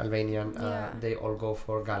Gala is Albanian. Yeah. They all go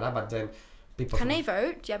for Gala, but then people. Can they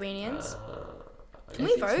vote, the Albanians? Can I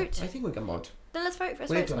we think so. vote? I think we can vote. Then let's vote. Let's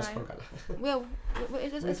We need vote to ask for tonight. Gala. Well, We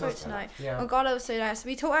let's need to vote ask Gala. tonight. Yeah. Well, Gala was so nice.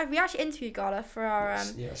 We actually interviewed Gala for our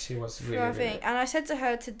Yeah, she was for really. our really thing, and I said to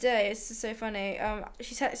her today, it's just so funny.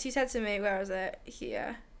 She said to me, where was it?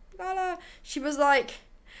 Here, Gala. She was like,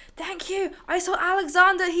 "Thank you. I saw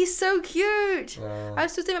Alexander. He's so cute." I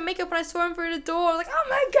was just doing my makeup and I saw him through the door. I was like, "Oh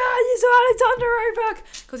my god, you saw Alexander Roebuck!"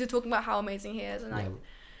 Because you're talking about how amazing he is, and like,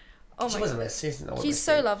 oh she my was god. the best. She's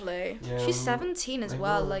so lovely. Yeah, She's 17 as I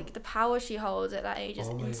well. know. Like the power she holds at that age is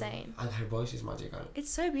Oh my insane. God. And her voice is magical. It's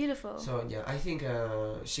so beautiful. So yeah, I think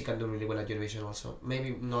she can do really well at Eurovision also.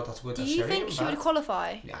 Maybe not as good Do as you Shireen, think she would but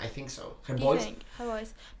qualify? yeah, I think so. Her Do you voice. think her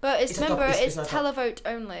voice? But It's a top- remember, it's it's not top. televote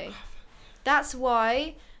only. That's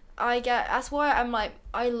why I'm like,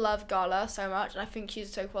 I love Gala so much, and I think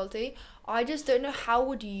she's so quality. I just don't know how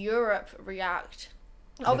would Europe react.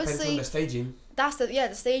 Depends on Obviously, the staging. that's the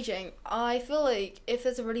staging. I feel like if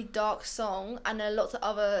there's a really dark song and there are lots of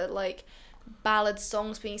other like ballad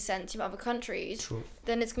songs being sent to other countries, True.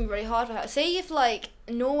 then it's gonna be really hard for her. Say if like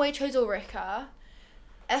Norway chose Ulrika,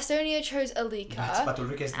 Estonia chose Alika, But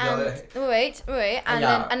Ulrike is the and other. wait, and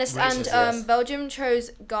yeah, then Greece, yes. Belgium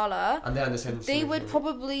chose Gala. And then the same. They would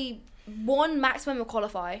probably one maximum will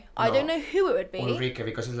qualify. I No. don't know who it would be. Ulrike,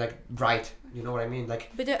 because it's like bright. You know what I mean? Like.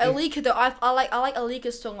 But Alika though, I like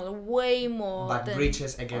Alika's song way more. But than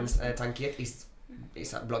Bridges against Tankiet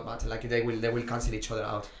is a bloodbath. Like they will cancel each other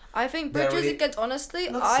out. I think They're Bridges really against honestly,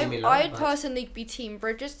 not I'd similar, but- personally be team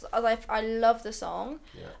Bridges. I love the song.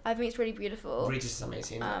 Yeah. I think it's really beautiful. Bridges is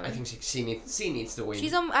amazing. I think she needs to win.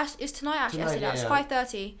 She's on. It's tonight actually. Tonight, Actually, it's yeah.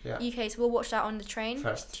 5:30 Yeah. UK. So we'll watch that on the train.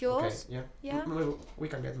 First. To yours. Okay, yeah. Yeah. We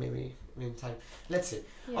can get maybe in time. Let's see.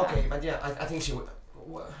 Yeah. Okay, but yeah, I think she would.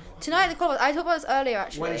 Tonight the call. I talked about this earlier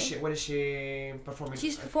actually. When is she performing?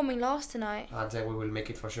 She's performing last tonight. And then we will make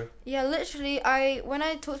it for sure. Yeah, literally. When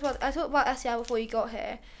I talked about SEL before you got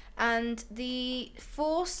here, and the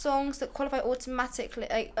 4 songs that qualify automatically,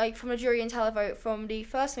 like from the jury and televote from the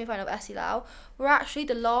first semi-final of SEL, were actually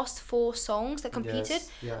the last 4 songs that competed, Yes.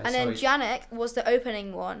 Yeah, I and saw then it. Janek was the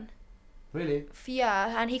opening one. Really?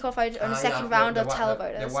 Yeah, and he qualified on the Yeah, second round of The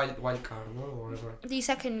televoters. wild card, no, or whatever. The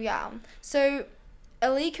second round. So,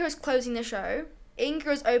 Alika is closing the show.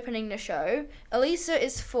 Inga is opening the show. Elisa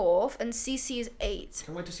is 4th, and Cece is 8th.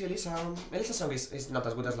 Can't wait to see Elisa. Elisa's song is not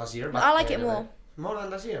as good as last year, but I like it more. More than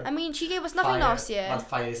last year. I mean, she gave us nothing last year. But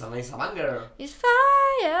Fire is amazing, banger. It's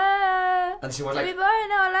fire. And she was Every like, boy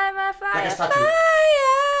know I like my fire. Like a statue.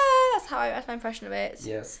 Fire. That's my impression of it.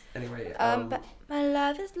 yes. Anyway, But My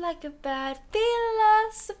love is like a bad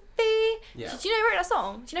philosophy. Yeah. Do you know who wrote that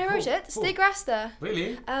song? Do you know who wrote it? Who? Stig Rasta.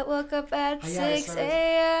 Really? I woke up at Oh, yeah, I 6 saw it.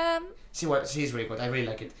 a.m. She's really good. I really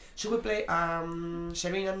like it. Should we play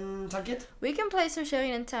Shireen and Tankiet? We can play some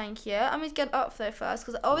Shireen and Tank here. I'm going to get up there first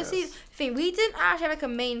because obviously, Yes. we didn't actually have like a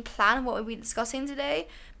main plan of what we'll be discussing today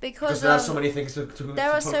because there are so many things to there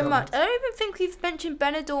are talk so about. much. I don't even think we've mentioned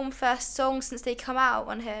Benidorm Fest songs since they come out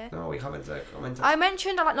on here. No, we haven't commented. I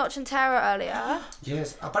mentioned I like Notch and Terror earlier.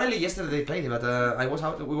 Yes, apparently yesterday they played it, but I was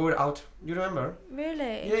out. We were out. You remember?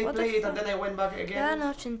 Really? Yeah, they What the played it, fuck? and then I went back La again.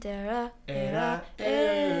 Noche Entera. Era,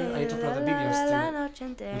 I need to upload the videos La too. Noche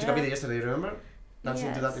Entera. We took a video yesterday. You remember?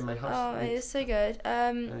 Dancing to Yes. that in my house. Oh, it's so good.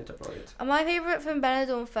 I need to upload it. My favourite from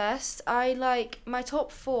Benidorm Fest, I like my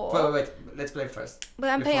top 4. Wait. Let's play first.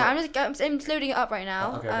 But I'm before- I'm just loading it up right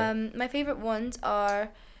now. Oh, okay. My favourite ones are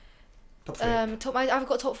Top 3. I've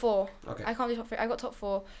got top 4. Okay. I can't do top 3. I've got top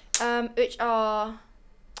 4. Which are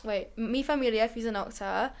Mi Familia, Fisa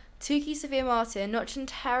Nocta, Tuki Sophia Martin, Noche and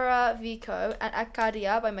Terra Vico, and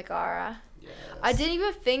Acadia by Megara. Yes. I didn't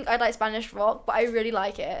even think I'd like Spanish rock, but I really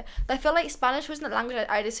like it. I feel like Spanish wasn't the language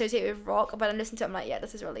I'd associate with rock, but I listened to it, I'm like, yeah,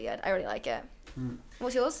 this is really good. I really like it. Mm.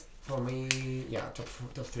 What's yours? For me, yeah, top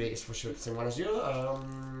 3 is for sure the same one as you.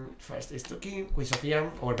 First is Tuki with Sofia,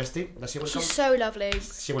 our bestie. That she will come. She's so lovely.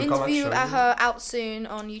 She will come Interview actually. her out soon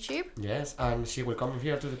on YouTube. Yes, and she will come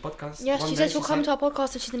here to the podcast. Yes, one she day, said she'll come to our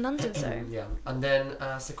podcast if she's in London, so. Yeah, and then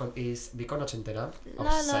second is Vico Nochentera. La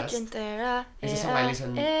noche Obsessed. entera. It's a song I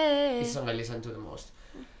listen. eh. It's a song I listen to the most.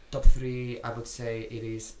 Top 3, I would say it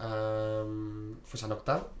is Fusa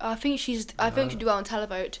Nocta. I think she'd do well on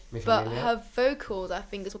Televote, Mi but Familia. her vocals, I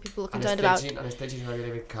think, is what people are And concerned about. staging is a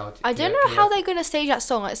little bit chaotic. I don't know how they're gonna stage that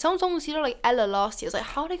song. Like some songs, like Ella last year, it's like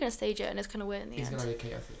how are they gonna stage it, and it's kind of weird in the It's end. gonna be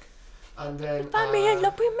chaotic. And then. Find me in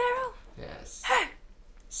lo primero. Yes.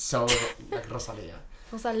 So like Rosalia.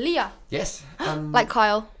 Rosalia, Yes. like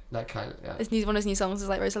Kyle. Like Kyle. Yeah. It's one of his new songs is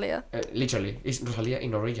like Rosalia. Literally, it's Rosalia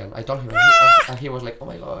in Norwegian. I told him, and he was like, "Oh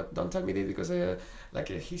my god, don't tell me this because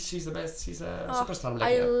she's the best. She's a superstar."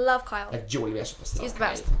 Like, I love Kyle. like you will be a superstar. He's the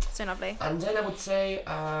best. So lovely. And then I would say,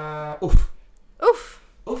 oof, Oof.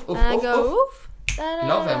 oof, oof, And I oof, go oof. oof. Da-da.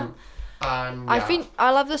 Love him. And I yeah, think I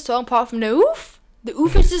love the song apart from the oof. The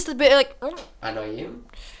oof is just a bit like. annoying,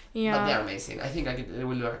 Yeah. but they're amazing. I think they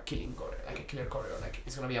will do a killing choreo, like a killer choreo. Like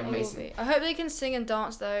it's gonna be It will amazing. be. I hope they can sing and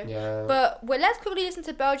dance though. Yeah. But let's quickly listen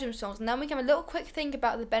to Belgium songs, and then we can have a little quick think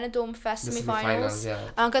about the Benidorm Fest the semi-finals. yeah.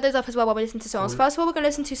 I'll get those up as well while we listen to songs. Cool. First of all, we're going to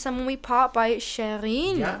listen to Someone We Part by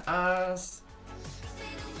Shireen. Yeah, as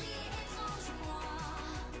Fais nous briller étrangement.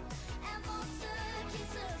 Invente ce qui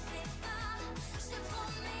se fait pas. Je te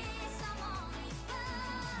promets, ça m'ennuie pas.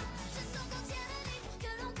 Je sens qu'on tient le rythme,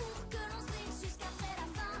 que l'on court, que l'on swing jusqu'après la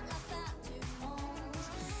fin du monde.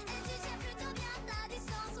 Et tu tiens plutôt bien ta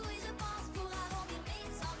distance, oui je pense, pour arrondir mes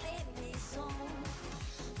angles et mes sons.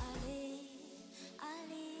 Allez,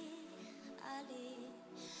 allez, allez,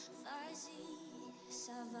 vas-y,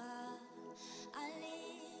 ça va.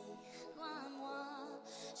 Allez, loin moi,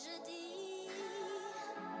 je dis.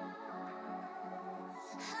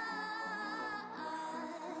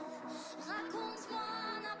 Raconte-moi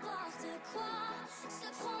n'importe quoi, je te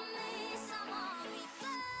promets, ça m'ennuie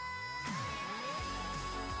pas.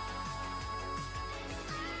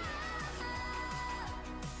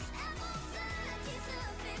 Invente ce qui se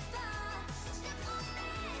fait pas, je te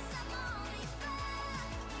promets, ça m'ennuie pas.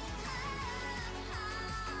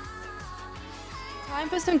 Time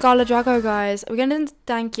for some Gala Drago, guys. We're going to listen to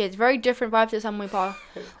Thank You. It's very different vibe to Someone We Part.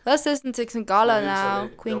 Let's listen to some Gala now.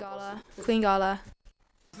 Queen Gala. Queen Gala.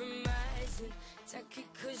 Compromising, tacky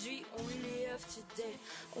cause we only have today,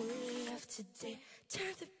 only have today.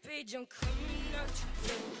 Turn the page, I'm coming out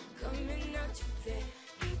today, coming out today.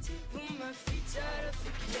 Need to put my feet out of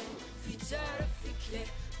the clay, feet out of the clay.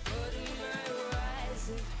 But in my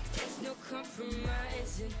horizon, there's no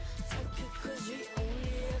compromising. Tacky cause we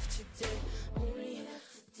only have today, only have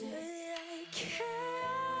today. I can't.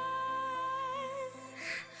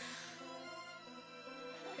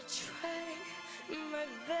 I try my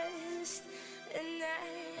best and I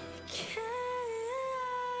can't.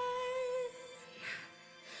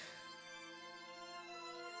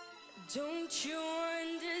 Don't you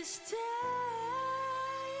understand?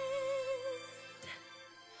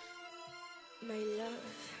 My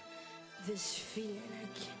love, this feeling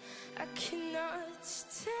I cannot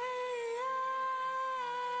stand.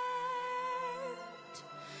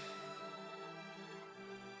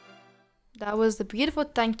 That was the beautiful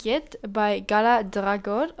Thank You by Gala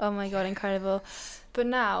Drago. Oh my god, incredible. But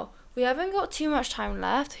now, we haven't got too much time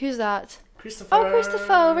left. Who's that? Christopher. Oh,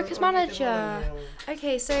 Christopher, Rick's Rick's manager.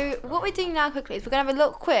 Okay, so what we're doing now quickly is we're going to have a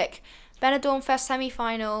little quick Benidorm Fest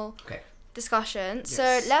semi-final Okay. discussion. Yes.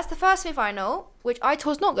 So that's the first semi-final, which I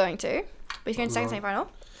was not going to, but he's going to second semi-final.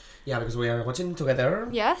 Yeah, because we are watching together.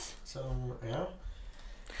 Yes. So, yeah.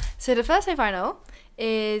 So the first semi-final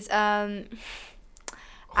is Who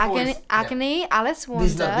is- Agony, Alice Wonder,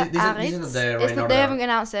 This is not- this Aritz. isn't the It's right not, order. they haven't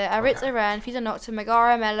announced it. Aritz, Okay. Aren, Fisa Nocta,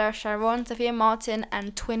 Megara, Mella, Sharon, Sophia Martin,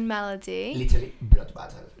 and Twin Melody. Literally blood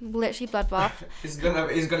battle. Literally bloodbath. It's gonna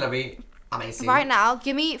be amazing. Right now,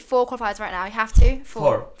 give me 4 qualifiers right now. You have to.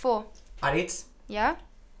 4. 4. Aritz, Yeah?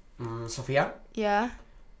 Sofia, Yeah.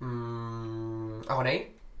 Agonay.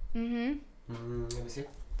 Mm-hmm. Let me see.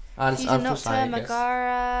 And Fisa Fusa, Nocta, I guess.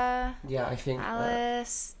 Megara, Yeah, I think.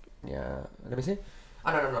 Alice. Yeah, let me see.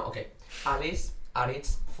 No. Okay, Alice,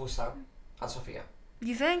 Aritz, Fusa, and Sofia.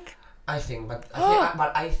 You think? I think, but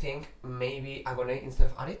I think maybe Agonay instead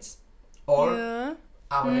of Aritz, or Yeah.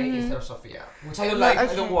 Agonay instead of Sofia, which I don't No, like. I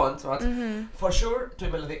okay. don't want, but Mm-hmm. for sure,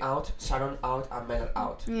 Twin Melody out, Sharon out, and Mel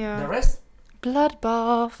out. Yeah. The rest,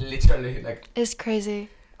 Bloodbath. literally, like It's crazy.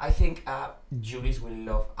 I think juries will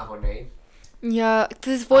love Agonay, Yeah,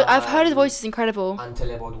 this voice. I've heard his voice is incredible. and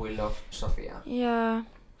Telebot will love Sofia. Yeah.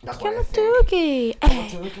 That's what I think.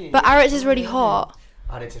 Doogie. But Aritz is really hot.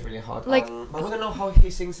 Aritz is really hot. Like- but we don't know how he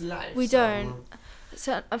sings live. We so- don't.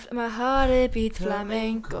 So my heart it beats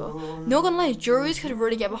flamenco. Not gonna lie, juries could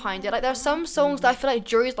really get behind it. Like there are some songs that I feel like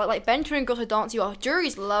juries like Benjamin Grosso Dance You Are.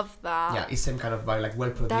 Juries love that. Yeah, it's same kind of vibe, like well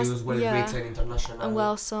That's- produced, well yeah. written, international. And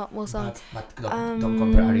well sung. But don't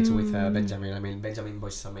compare Aritz with Benjamin. I mean, Benjamin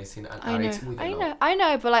voice is amazing, and I know, Aritz we don't know. I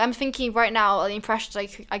know, but like I'm thinking right now, the impressions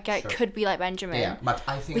I get Sure. could be like Benjamin. Yeah, but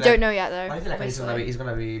I think We like, don't know yet though. I think like obviously. it's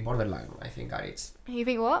gonna be borderline. I think Aritz. You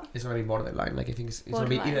think what? It's gonna be borderline. Like I think it's gonna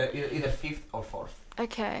be Borderline. either fifth or fourth.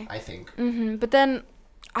 Okay. I think. But then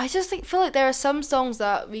I just feel like there are some songs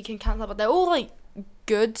that we can cancel, but they're all like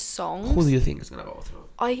good songs. Who do you think is gonna go through?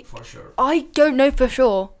 I For sure. don't know for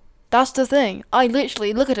sure. That's the thing. I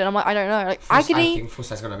literally look at it and I'm like, I don't know. Like I Agony, think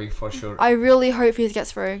Fusa is gonna be for sure. I really hope he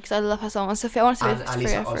gets through because I love her song. And Sophia, I want to And see Alice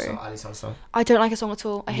Sophia also. through. Alice also. I don't like her song at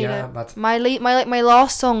all. I hate Yeah, it. but My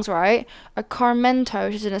last songs, right, are Carmento,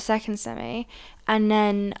 which is in a second semi, and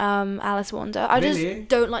then Alice Wonder. I Really? just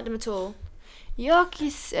don't like them at all. Yo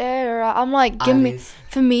quisiera. I'm like, give me. Alice.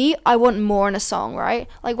 For me, I want more in a song, right?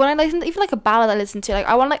 Like when I listen to, even like a ballad I listen to, like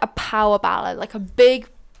I want like a power ballad, like a big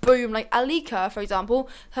boom. Like Alika, for example,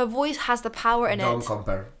 her voice has the power in Don't it.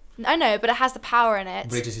 compare. I know, but it has the power in it.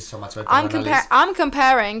 Bridges is so much better I'm than Alice.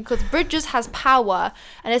 comparing because Bridges has power,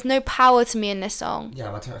 and there's no power to me in this song.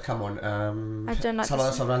 Yeah, but come on. I don't like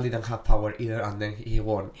Salvador this Sobral didn't have power either, and then he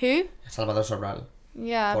won. Who? Salvador Sobral,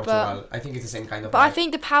 Yeah, Portugal. I think it's the same kind of. but I vibe.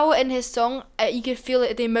 think the power in his song, you could feel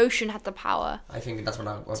it. The emotion had the power. I think that's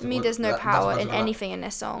gonna. To me, there's no power in anything in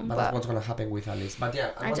this song. But that's But what's gonna happen with Alice. But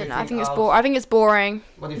yeah, I what do don't you know. I think it's about- boring. I think it's boring.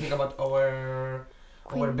 What do you think about our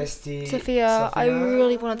bestie Sophia, I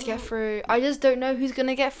really wanted to get through. I just don't know who's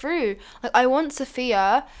gonna get through. Like I want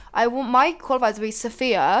Sophia. I want my qualifiers to be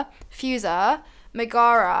Sophia, Fusa,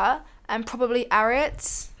 Megara, and probably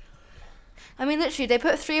Aritz. I mean, literally, they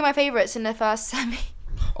put 3 of my favorites in the first semi.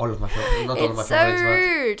 All of my favorites, not all of my It's so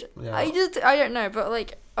favorites, rude. but yeah. I don't know, but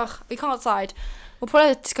like, we can't decide. We'll probably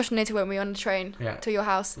have a discussion later when we're on the train Yeah. to your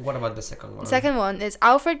house. What about the second one? The second one is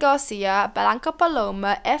Alfred Garcia, Blanca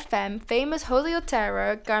Paloma, FM, Famous Jose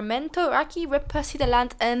Otero, Garmento, Raki, Ripper,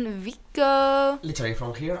 Cideland, and Vico. Literally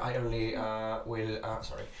from here, I only I will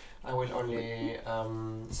only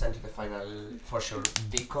send to the final for sure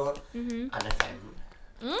Vico and FM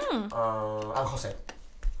and Jose.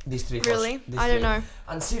 These three. Really? These I don't three. know.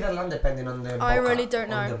 And Ciderland depending on the. I really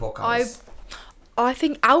don't on know. The vocals. I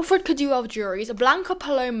think Alfred could do well with juries. Blanca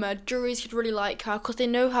Paloma, juries could really like her because they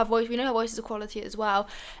know her voice. We know her voice is a quality as well.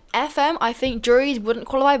 FM, I think juries wouldn't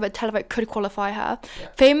qualify, but Televote could qualify her. Yeah.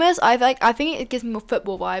 Famous, I think it gives me more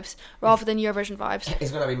football vibes rather than Eurovision vibes.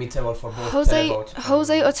 It's gonna be mid-table for both. Jose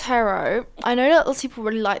Televote. Otero. I know that lots of people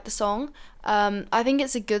really like the song. I think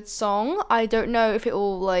it's a good song. I don't know if it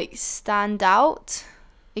will like stand out.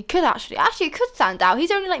 It could actually it could stand out. He's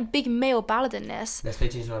only like big male ballad in this. The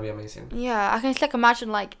staging is gonna be amazing. Yeah, I can just like imagine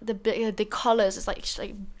like the colors. It's like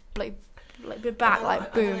the back like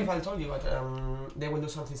I don't know if boom. I told you, but they will do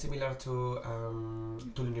something similar to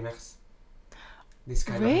l'univers. This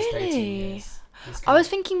kind of staging. Really? Yes. This I kind was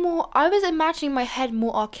thinking more. I was imagining in my head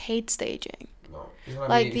more arcade staging, No, it's gonna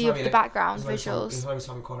like be, it's gonna be the background it's gonna be some- visuals. It's gonna be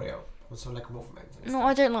some choreo some like movements. And No, stuff.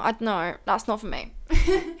 I don't like. No, that's not for me. I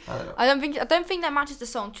don't know. I don't think that matches the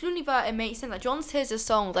song. Truly, but it makes sense. Like John Tears'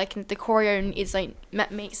 song, like the choreo is like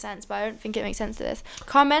makes sense, but I don't think it makes sense to this.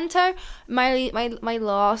 Carmento, my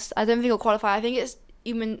last. I don't think it'll qualify. I think it's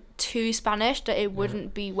even too Spanish that it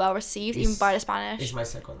wouldn't be well received even by the Spanish. It's my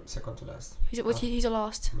second to last. Who's your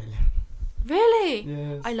last? Miller. Really?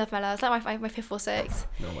 Yes. I love Mella. It's like my fifth or sixth.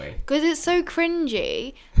 No way. Because it's so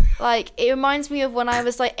cringy. Like, it reminds me of when I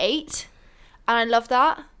was like 8. And I love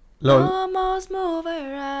that. Lol. Almost move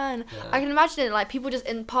around. Yeah. I can imagine it, like, people just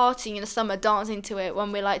in partying in the summer dancing to it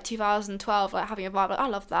when we're like 2012, like having a vibe. Like, I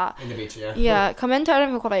love that. In the beach, yeah. Yeah, Commento, I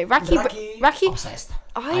don't know quite Raki. Obsessed.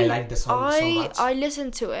 I like the song so much. I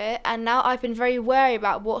listened to it, and now I've been very wary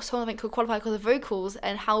about what song I think could qualify because of vocals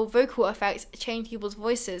and how vocal effects change people's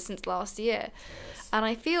voices since last year. Yes. And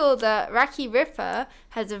I feel that Raki Ripper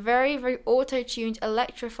has a very, very auto-tuned,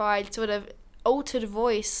 electrified, sort of altered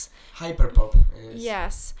voice. Hyperpop. Is,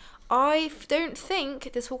 Yes. I don't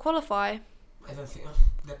think this will qualify. I don't think.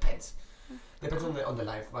 Depends. Depends on the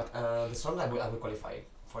live, but the song I will qualify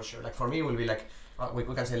for sure. Like for me, it will be like we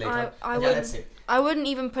can say later. I Yeah, let's see. I wouldn't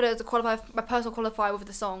even put it as a qualify, my personal qualifier with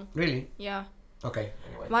the song. Really? Yeah. Okay.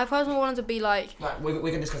 Anyway. My personal one to be like, We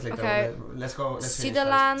can discuss later. Okay. Let's go. Let's finish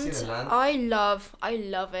Cedarland. first. Cedarland. I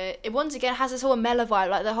love it. It once again has this whole mellow vibe,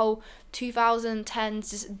 like the whole 2010s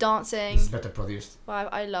just dancing It's better produced. vibe.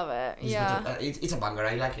 I love it. It's Yeah, better, it's a banger.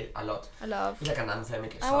 I like it a lot. I love. It's like an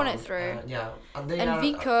anthemic I song. want it through. Yeah, and they And are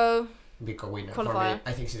Vico, Vico winner qualifier. for me.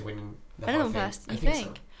 I think she's winning the I don't whole know thing. first. I You think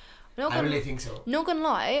think? so. Not I gonna, really think so. not gonna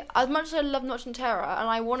lie, as much as I love Notch and Terror and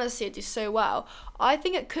I want to see it do so well, I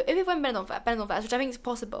think it could. If it went Benidorm Fest, which I think is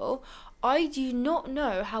possible, I do not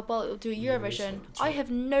know how well it will do at Eurovision. True. I have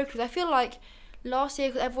no clue. I feel like last year,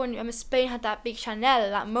 because everyone, Spain had that big Chanel at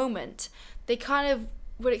that moment, they kind of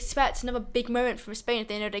would expect another big moment from Spain if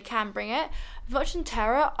they know they can bring it. Notch and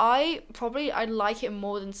Terror, I like it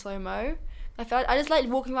more than Slow Mo. I just like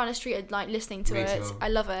walking around the street and like listening to Me it. too. I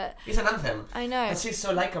love it. It's an anthem. I know. And she's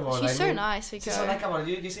so likable. She's so mean, nice, Vico. She's so likable.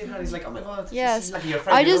 You see her, it's like, oh my god, Yes. she's like your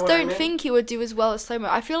friend. I you know just what don't mean? think it would do as well as Slow Mo.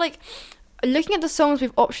 I feel like, looking at the songs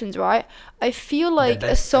with options, right? I feel like a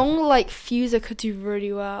best song like Fuser could do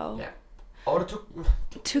really well. Yeah. Or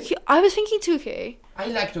Tuki, I was thinking Tuki. I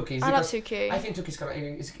like Tukis. I love because Tuki. I think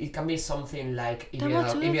Tuki's it can be something like Damo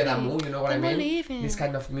Ivy Adamu, Tuki. you know what I Damo mean? Leaving. This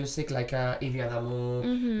kind of music like Ivy Adamu,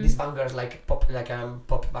 Mhm. these bangers like pop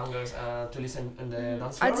bangers to listen on the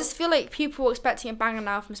dance I floor. just feel like people were expecting a banger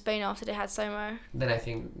now from Spain after they had Somo. Then I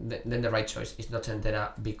think then the right choice is Noche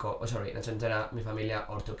Entera, Noche Entera, Mi Familia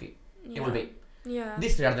or Tuki. Yeah. It will be. Yeah.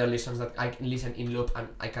 These three are the only songs that I can listen in loop and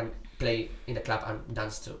I can play in the club and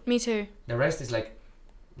dance to. Me too. The rest is like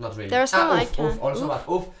not really. There are some I Oof, can. Oof also, Oof. but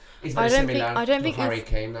Oof is I very don't similar think- I don't to think Oof-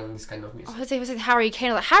 Hurricane and this kind of music. I was saying Harry Kane.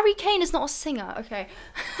 I was like, Harry Kane is not a singer. Okay.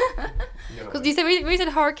 You know Because you said we said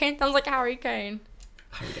Hurricane sounds like Harry Kane.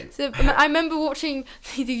 Hurricane. So I remember watching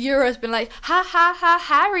the Euros, been like, ha ha ha,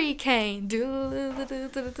 Harry Kane.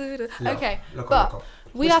 Okay, Loco, but loco.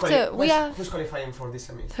 we have to. Who's qualifying for this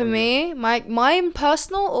semi? For me, my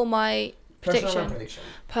personal or my Personal prediction. prediction.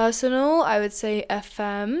 Personal, I would say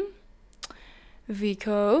FM,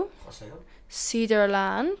 Vico, Jose, no?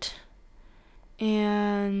 Cedarland,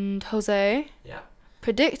 and Jose. Yeah.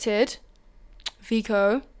 Predicted,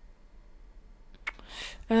 Vico.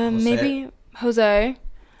 Jose. Maybe Jose,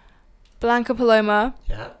 Blanca Paloma,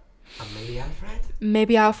 Yeah. And maybe Alfred?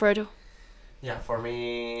 maybe Alfred. Yeah, for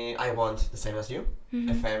me, I want the same as you. Mhm.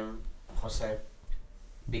 FM, Jose,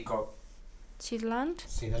 Vico, Cedarland.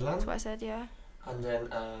 That's Cedarland. what I said. Yeah. And then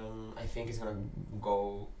I think it's gonna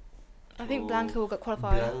go I think to Blanca will get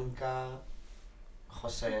qualified. Blanca,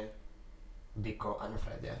 Jose, Vico, and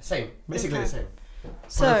Alfred. Yeah, same. Basically Okay. the same. For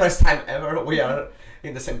So, the first time ever, we are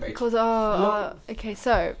in the same page. because okay,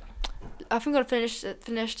 so I think I'll finish the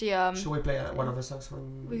Should we play one of the songs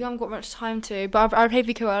from? We haven't got much time to, but I played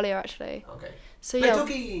Vico earlier actually. Okay. So Play yeah,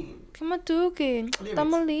 Tuki! come on, Tuki, Leave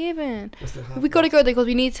I'm it. leaving. We still have We gotta go there because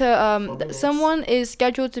we need to. 4 minutes. Someone is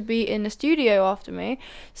scheduled to be in the studio after me,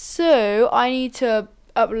 so I need to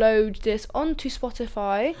upload this onto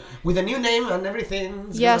Spotify. with a new name and everything.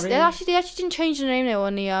 It's Yes, gonna they actually didn't change the name though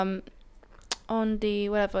on the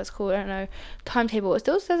whatever it's called. I don't know timetable. It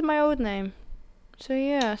still says my old name. So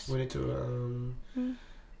yes, We need to.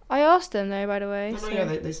 I asked them though. By the way, No, so yeah,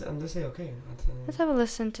 they say okay. let's have a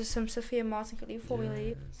listen to some Sophia Martin quickly before we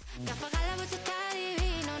leave. Que apaga la voz está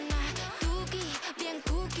divino, nah. Tuki, bien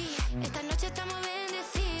cookie. Esta noche estamos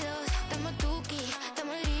bendecidos. Estamos tuki,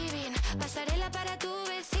 estamos living. Pasarela para tu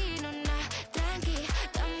vecino, nah. Tranqui,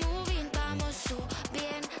 estamos moving, vamos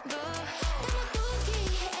subiendo. Estamos tuki,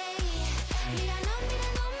 ey. Míranos,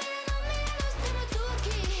 míranos, míranos,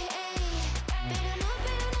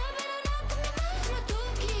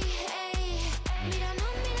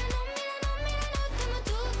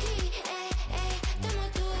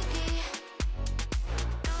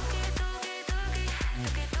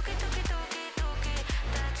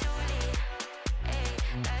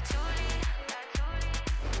 Julie,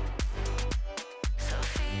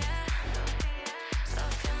 Sophia,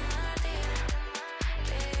 Sophia Martina.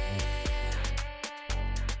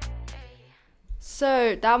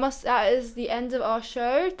 So that is the end of our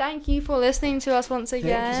show. Thank you for listening to us once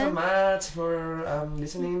again. Thank you so much for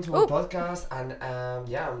listening to our podcast, and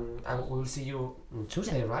we will see you on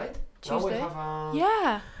Tuesday, right? Now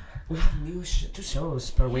Tuesday. we have new 2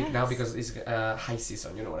 shows per week now Yes. because it's high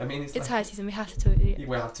season. You know what I mean? It's like, high season. We have to do it.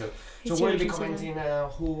 We have to. It's So we'll be Eurovision commenting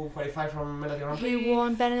who qualified from Melody Grand Prix, Who won who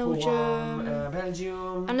won Belgium?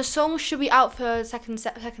 Belgium. And the song should be out for second.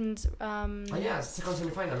 Second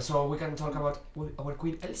semi-final, so we can talk about our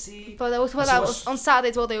queen Elsie. But also She that was- on Saturday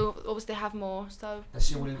as well. They will obviously have more. So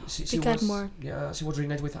She will. She We get was. more. Yeah, she was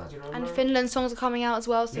reunited with us. You know. and Finland songs are coming out as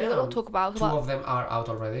well. So Yeah. we'll talk about. Two of them are out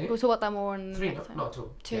already. We'll talk about that more in 3, next time. no, 2.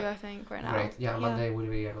 Two, Yeah. I think, right now. Great. Yeah, Monday will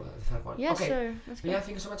be another the third one. Yeah. Okay. So let's go. Yeah,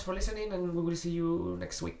 thank you so much for listening, and we will see you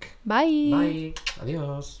next week. Bye. Bye.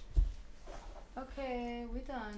 Adios. Okay, we're done.